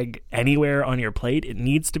up egg anywhere on your plate, it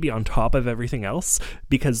needs to be on top of everything else,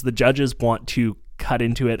 because the judges want to cut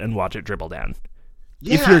into it and watch it dribble down.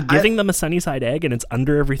 Yeah, if you're giving them a sunny side egg and it's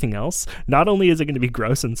under everything else, not only is it going to be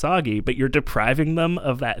gross and soggy, but you're depriving them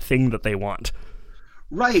of that thing that they want.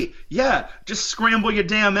 Right. Yeah. Just scramble your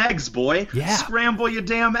damn eggs, boy. Yeah. Scramble your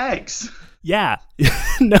damn eggs. Yeah.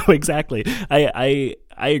 No, exactly. I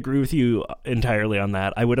agree with you entirely on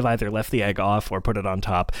that. I would have either left the egg off or put it on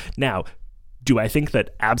top. Now, do I think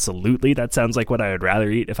that absolutely that sounds like what I would rather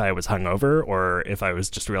eat if I was hungover or if I was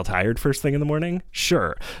just real tired first thing in the morning?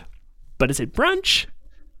 Sure. But is it brunch?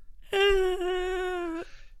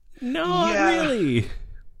 Not really.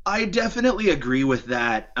 I definitely agree with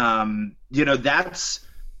that. You know, that's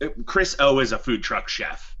Chris O is a food truck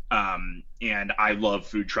chef, and I love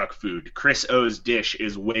food truck food. Chris O's dish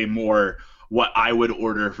is way more what I would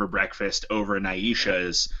order for breakfast over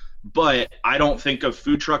Nyesha's, but I don't think of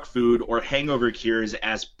food truck food or hangover cures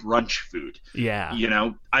as brunch food. Yeah. You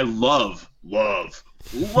know, I love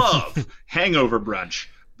hangover brunch,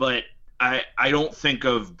 but I don't think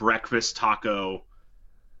of breakfast taco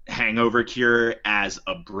hangover cure as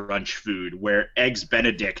a brunch food, where eggs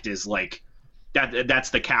Benedict is like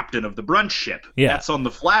that's the captain of the brunch ship. Yeah. That's on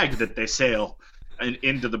the flag that they sail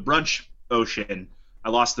into the brunch ocean.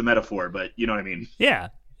 I lost the metaphor, but you know what I mean. Yeah,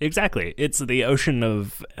 exactly. It's the ocean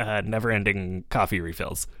of never-ending coffee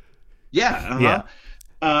refills. Yeah. Uh-huh. Yeah.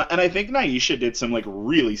 And I think Nyesha did some like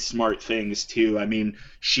really smart things too. I mean,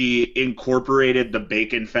 she incorporated the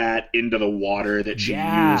bacon fat into the water that she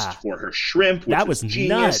used for her shrimp, which that was genius.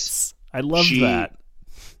 Nuts. I love that.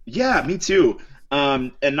 Yeah, me too.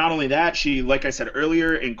 And not only that, she, like I said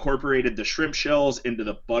earlier, incorporated the shrimp shells into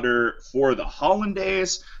the butter for the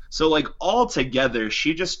hollandaise. So like all together,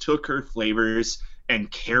 she just took her flavors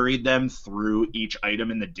and carried them through each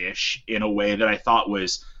item in the dish in a way that I thought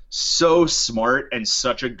was so smart and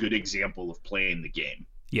such a good example of playing the game.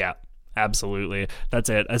 Yeah, absolutely. That's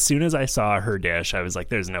it. As soon as I saw her dish, I was like,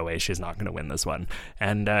 there's no way she's not going to win this one.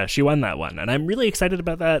 And she won that one. And I'm really excited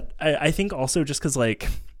about that. I think also just because, like,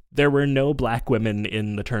 there were no black women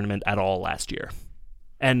in the tournament at all last year.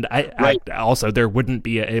 And I also, there wouldn't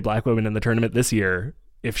be a black woman in the tournament this year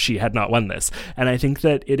if she had not won this. And I think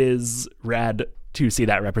that it is rad to see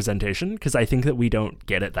that representation, because I think that we don't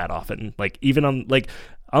get it that often. Like, even on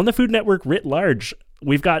the Food Network writ large,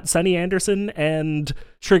 we've got Sunny Anderson and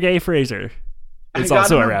Sergey Fraser. It's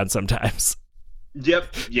also around sometimes.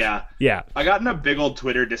 Yep. Yeah. Yeah. I got in a big old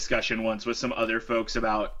Twitter discussion once with some other folks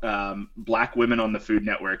about black women on the Food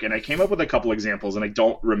Network, and I came up with a couple examples, and I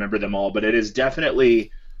don't remember them all, but it is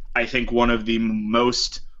definitely, I think, one of the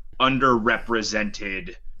most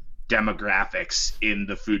underrepresented demographics in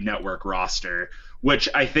the Food Network roster, which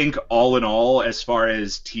I think all in all, as far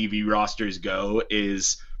as TV rosters go,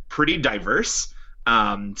 is pretty diverse.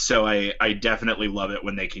 So I definitely love it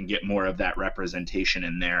when they can get more of that representation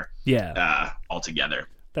in there. Yeah. Altogether.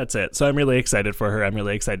 That's it. So I'm really excited for her. I'm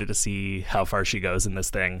really excited to see how far she goes in this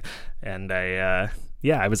thing. And I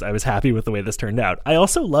was happy with the way this turned out. I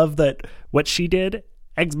also love that what she did,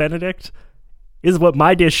 Eggs Benedict, is what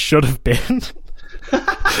my dish should have been.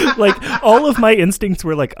 Like, all of my instincts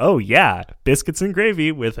were like, oh yeah, biscuits and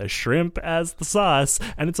gravy with a shrimp as the sauce.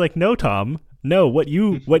 And it's like, no, Tom, no, what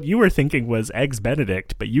you were thinking was Eggs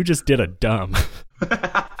Benedict, but you just did a dumb.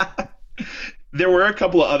 There were a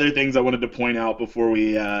couple of other things I wanted to point out before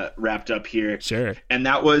we wrapped up here. Sure. And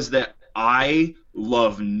that was that I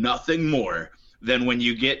love nothing more than when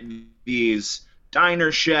you get these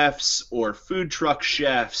diner chefs or food truck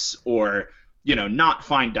chefs or, you know, not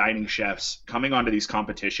fine dining chefs coming onto these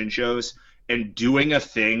competition shows and doing a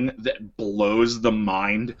thing that blows the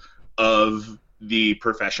mind of the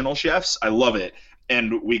professional chefs. I love it.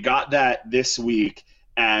 And we got that this week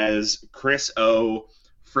as Chris O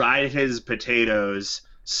fried his potatoes,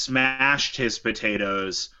 smashed his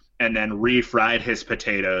potatoes, and then refried his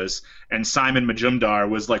potatoes. And Simon Majumdar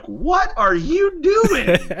was like, "What are you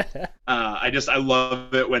doing?" I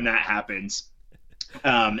love it when that happens.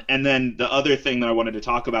 And then the other thing that I wanted to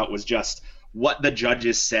talk about was just what the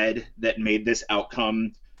judges said that made this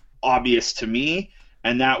outcome obvious to me.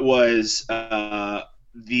 And that was I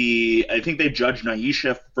think they judged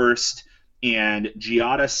Naisha first, and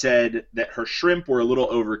Giada said that her shrimp were a little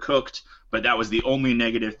overcooked, but that was the only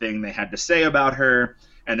negative thing they had to say about her.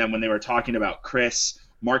 And then when they were talking about Chris,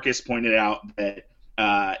 Marcus pointed out that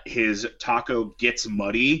his taco gets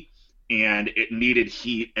muddy, and it needed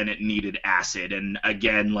heat and it needed acid. And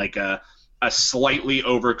again, like a slightly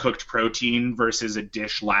overcooked protein versus a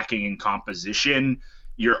dish lacking in composition,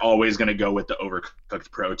 you're always going to go with the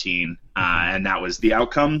overcooked protein. And that was the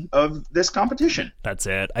outcome of this competition. That's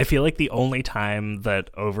it. I feel like the only time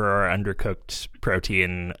that over or undercooked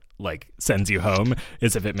protein like sends you home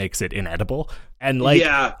is if it makes it inedible. And like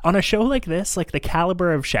on a show like this, like the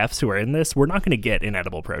caliber of chefs who are in this, we're not going to get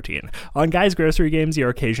inedible protein. On Guys Grocery Games,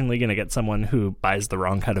 you're occasionally going to get someone who buys the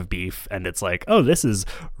wrong cut of beef and it's like, oh, this is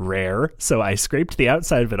rare, so I scraped the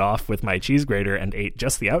outside of it off with my cheese grater and ate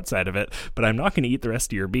just the outside of it, but I'm not going to eat the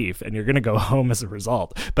rest of your beef, and you're going to go home as a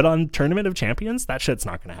result. But on Tournament of Champions, that shit's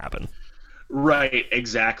not going to happen. Right,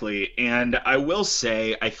 exactly. And I will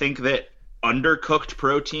say, I think that undercooked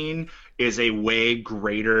protein is a way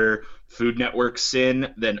greater Food Network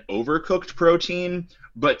sin than overcooked protein,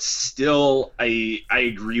 but still I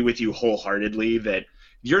agree with you wholeheartedly that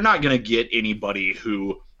you're not going to get anybody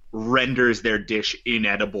who renders their dish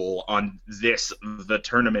inedible on the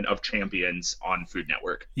Tournament of Champions on Food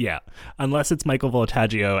Network. Yeah, unless it's Michael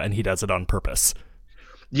Voltaggio and he does it on purpose.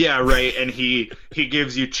 Yeah, right, and he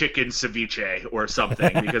gives you chicken ceviche or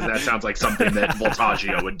something, because that sounds like something that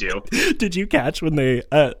Voltaggio would do. Did you catch when they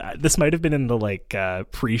this might have been in the like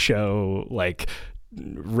pre-show like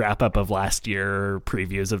wrap up of last year,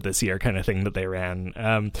 previews of this year kind of thing that they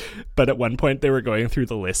ran, but at one point they were going through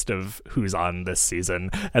the list of who's on this season,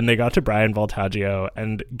 and they got to Brian Voltaggio,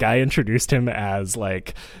 and Guy introduced him as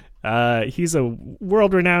like he's a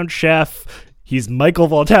world-renowned chef, he's Michael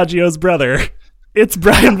Voltaggio's brother. It's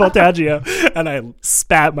Brian Voltaggio, and I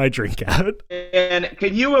spat my drink out. And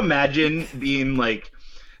can you imagine being like,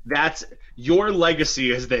 that's your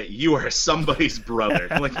legacy is that you are somebody's brother?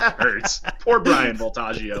 Like, that hurts. Poor Brian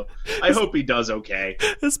Voltaggio. I hope he does okay.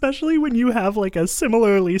 Especially when you have like a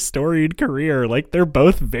similarly storied career. Like, they're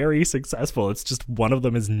both very successful. It's just one of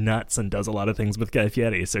them is nuts and does a lot of things with Guy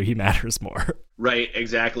Fieri, so he matters more. Right,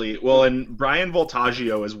 exactly. Well, and Brian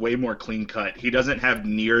Voltaggio is way more clean cut. He doesn't have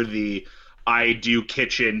near the I do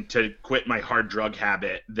kitchen to quit my hard drug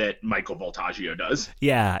habit that Michael Voltaggio does.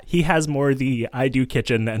 Yeah, he has more the I do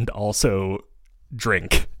kitchen and also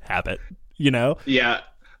drink habit, you know? Yeah,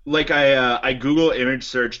 like I Google image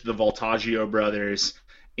searched the Voltaggio brothers,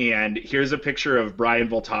 and here's a picture of Brian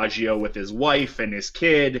Voltaggio with his wife and his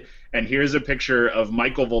kid, and here's a picture of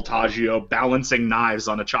Michael Voltaggio balancing knives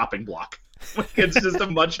on a chopping block. It's just a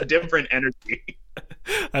much different energy.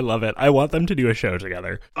 I love it. I want them to do a show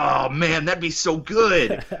together. Oh man, that'd be so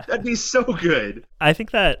good. That'd be so good. I think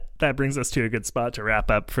that brings us to a good spot to wrap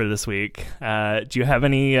up for this week. Do you have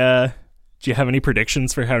any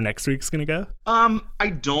predictions for how next week's gonna go? I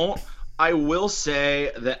don't. I will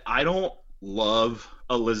say that I don't love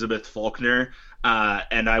Elizabeth Faulkner,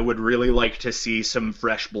 and I would really like to see some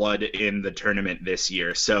fresh blood in the tournament this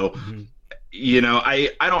year. So you know, I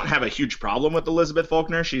don't have a huge problem with Elizabeth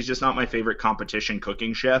Faulkner. She's just not my favorite competition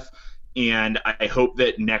cooking chef. And I hope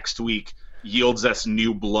that next week yields us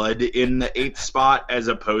new blood in the 8th spot as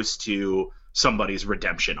opposed to somebody's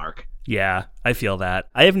redemption arc. Yeah, I feel that.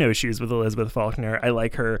 I have no issues with Elizabeth Faulkner. I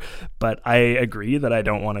like her, but I agree that I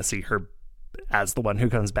don't want to see her as the one who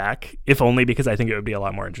comes back, if only because I think it would be a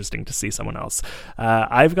lot more interesting to see someone else.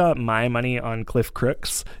 I've got my money on Cliff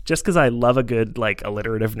Crooks, just because I love a good, like,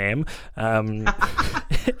 alliterative name.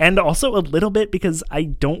 And also a little bit because I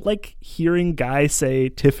don't like hearing Guy say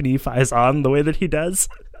Tiffany Faison the way that he does.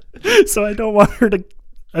 So I don't want her to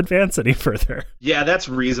advance any further. Yeah, that's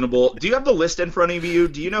reasonable. Do you have the list in front of you?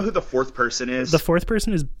 Do you know who the fourth person is? The fourth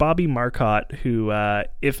person is Bobby Marcotte, who,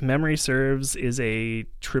 if memory serves, is a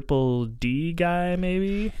Triple D guy,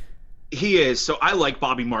 maybe? He is. So I like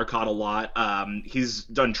Bobby Marcotte a lot. He's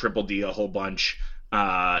done Triple D a whole bunch.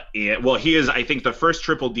 He is, I think, the first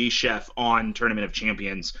Triple D chef on Tournament of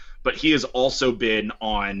Champions, but he has also been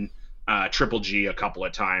on Triple G a couple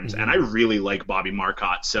of times, and I really like Bobby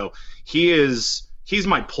Marcotte. So he's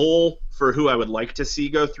my poll for who I would like to see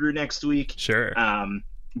go through next week. Sure.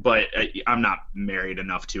 But I'm not married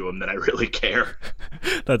enough to him that I really care.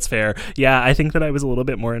 That's fair. Yeah, I think that I was a little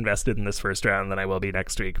bit more invested in this first round than I will be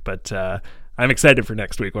next week, but I'm excited for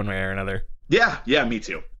next week one way or another. Yeah, me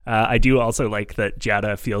too. I do also like that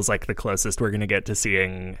Giada feels like the closest we're going to get to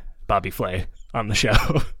seeing Bobby Flay on the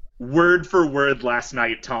show. Word for word last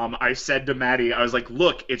night, Tom, I said to Maddie, I was like,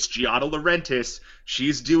 look, it's Giada Laurentis.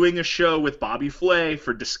 She's doing a show with Bobby Flay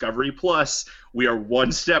for Discovery Plus. We are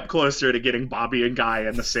one step closer to getting Bobby and Guy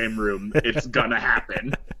in the same room. It's gonna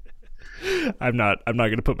happen. I'm not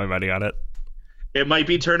going to put my money on it. It might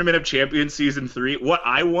be Tournament of Champions Season 3. What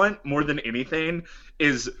I want more than anything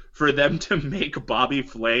is for them to make Bobby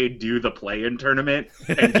Flay do the play-in tournament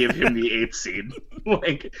and give him the 8th seed.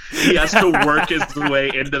 Like, he has to work his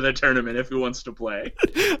way into the tournament if he wants to play.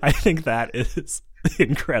 I think that is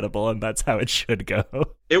incredible, and that's how it should go.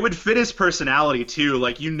 It would fit his personality, too.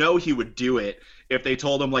 Like, you know he would do it if they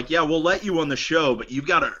told him, like, yeah, we'll let you on the show, but you've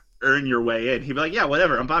got to earn your way in. He'd be like, yeah,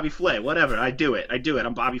 whatever, I'm Bobby Flay. Whatever, I do it,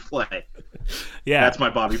 I'm Bobby Flay. Yeah. That's my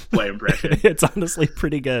Bobby Flay impression. It's honestly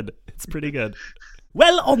pretty good. It's pretty good.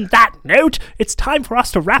 Well, on that note, it's time for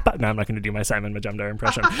us to wrap up. No, I'm not going to do my Simon Majumdar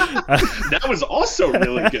impression. That was also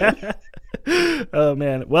really good. Oh,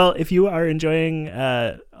 man. Well, if you are enjoying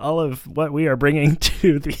all of what we are bringing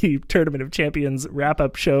to the Tournament of Champions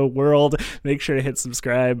wrap-up show world, make sure to hit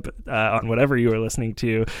subscribe on whatever you are listening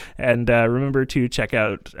to. And remember to check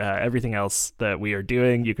out everything else that we are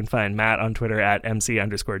doing. You can find Matt on Twitter at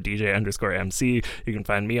MC_DJ_MC. You can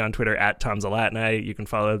find me on Twitter at Tom Zalatni. You can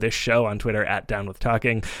follow this show on Twitter at Down With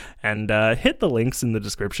Talking. And hit the links in the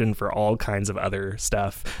description for all kinds of other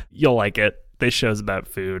stuff. You'll like it. This show's about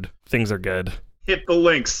food. Things are good. Hit the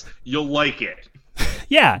links. You'll like it.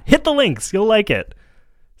 Yeah, hit the links. You'll like it.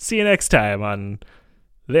 See you next time on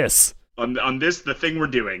this. On this, the thing we're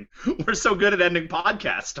doing. We're so good at ending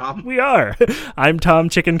podcasts, Tom. We are. I'm Tom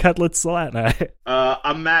Chicken Cutlets Zalatni.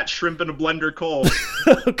 I'm Matt Shrimp in a Blender Cole.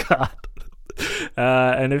 Oh, God.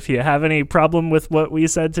 And if you have any problem with what we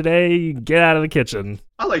said today, get out of the kitchen.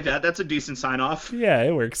 I like that. That's a decent sign-off. Yeah,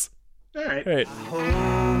 it works. All right. All right.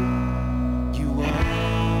 You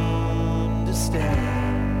understand.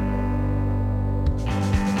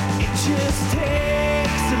 It just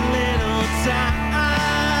takes a little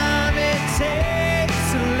time. It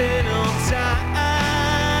takes a little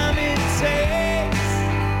time. It takes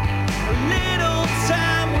a little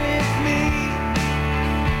time with me.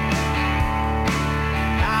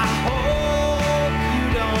 I hope you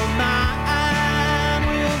don't mind.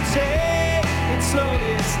 We'll take it slow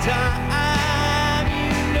this time.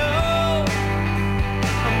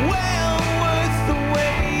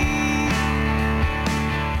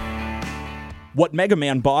 What Mega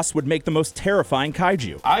Man boss would make the most terrifying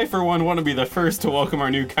kaiju? I, for one, want to be the first to welcome our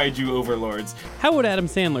new kaiju overlords. How would Adam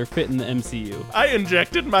Sandler fit in the MCU? I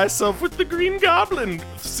injected myself with the Green Goblin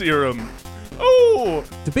serum. Oh!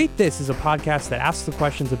 Debate This is a podcast that asks the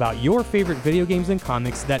questions about your favorite video games and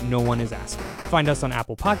comics that no one is asking. Find us on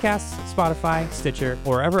Apple Podcasts, Spotify, Stitcher,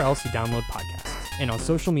 or wherever else you download podcasts. And on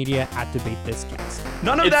social media at Debate This Cast.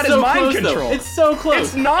 None of It's that so is mind close, control. though. It's so close.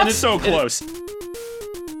 It's not And it's- so it- close.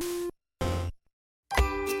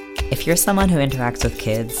 If you're someone who interacts with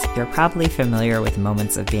kids, you're probably familiar with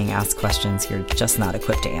moments of being asked questions you're just not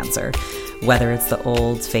equipped to answer. Whether it's the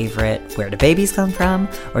old favorite, where do babies come from,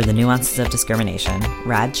 or the nuances of discrimination,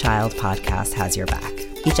 Rad Child Podcast has your back.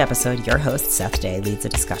 Each episode, your host, Seth Day, leads a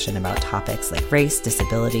discussion about topics like race,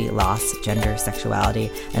 disability, loss, gender, sexuality,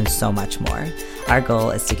 and so much more. Our goal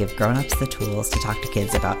is to give grown-ups the tools to talk to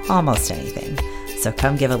kids about almost anything. So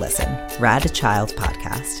come give a listen. Rad Child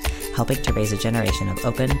Podcast, helping to raise a generation of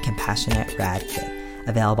open, compassionate, rad kids.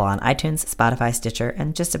 Available on iTunes, Spotify, Stitcher,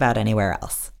 and just about anywhere else.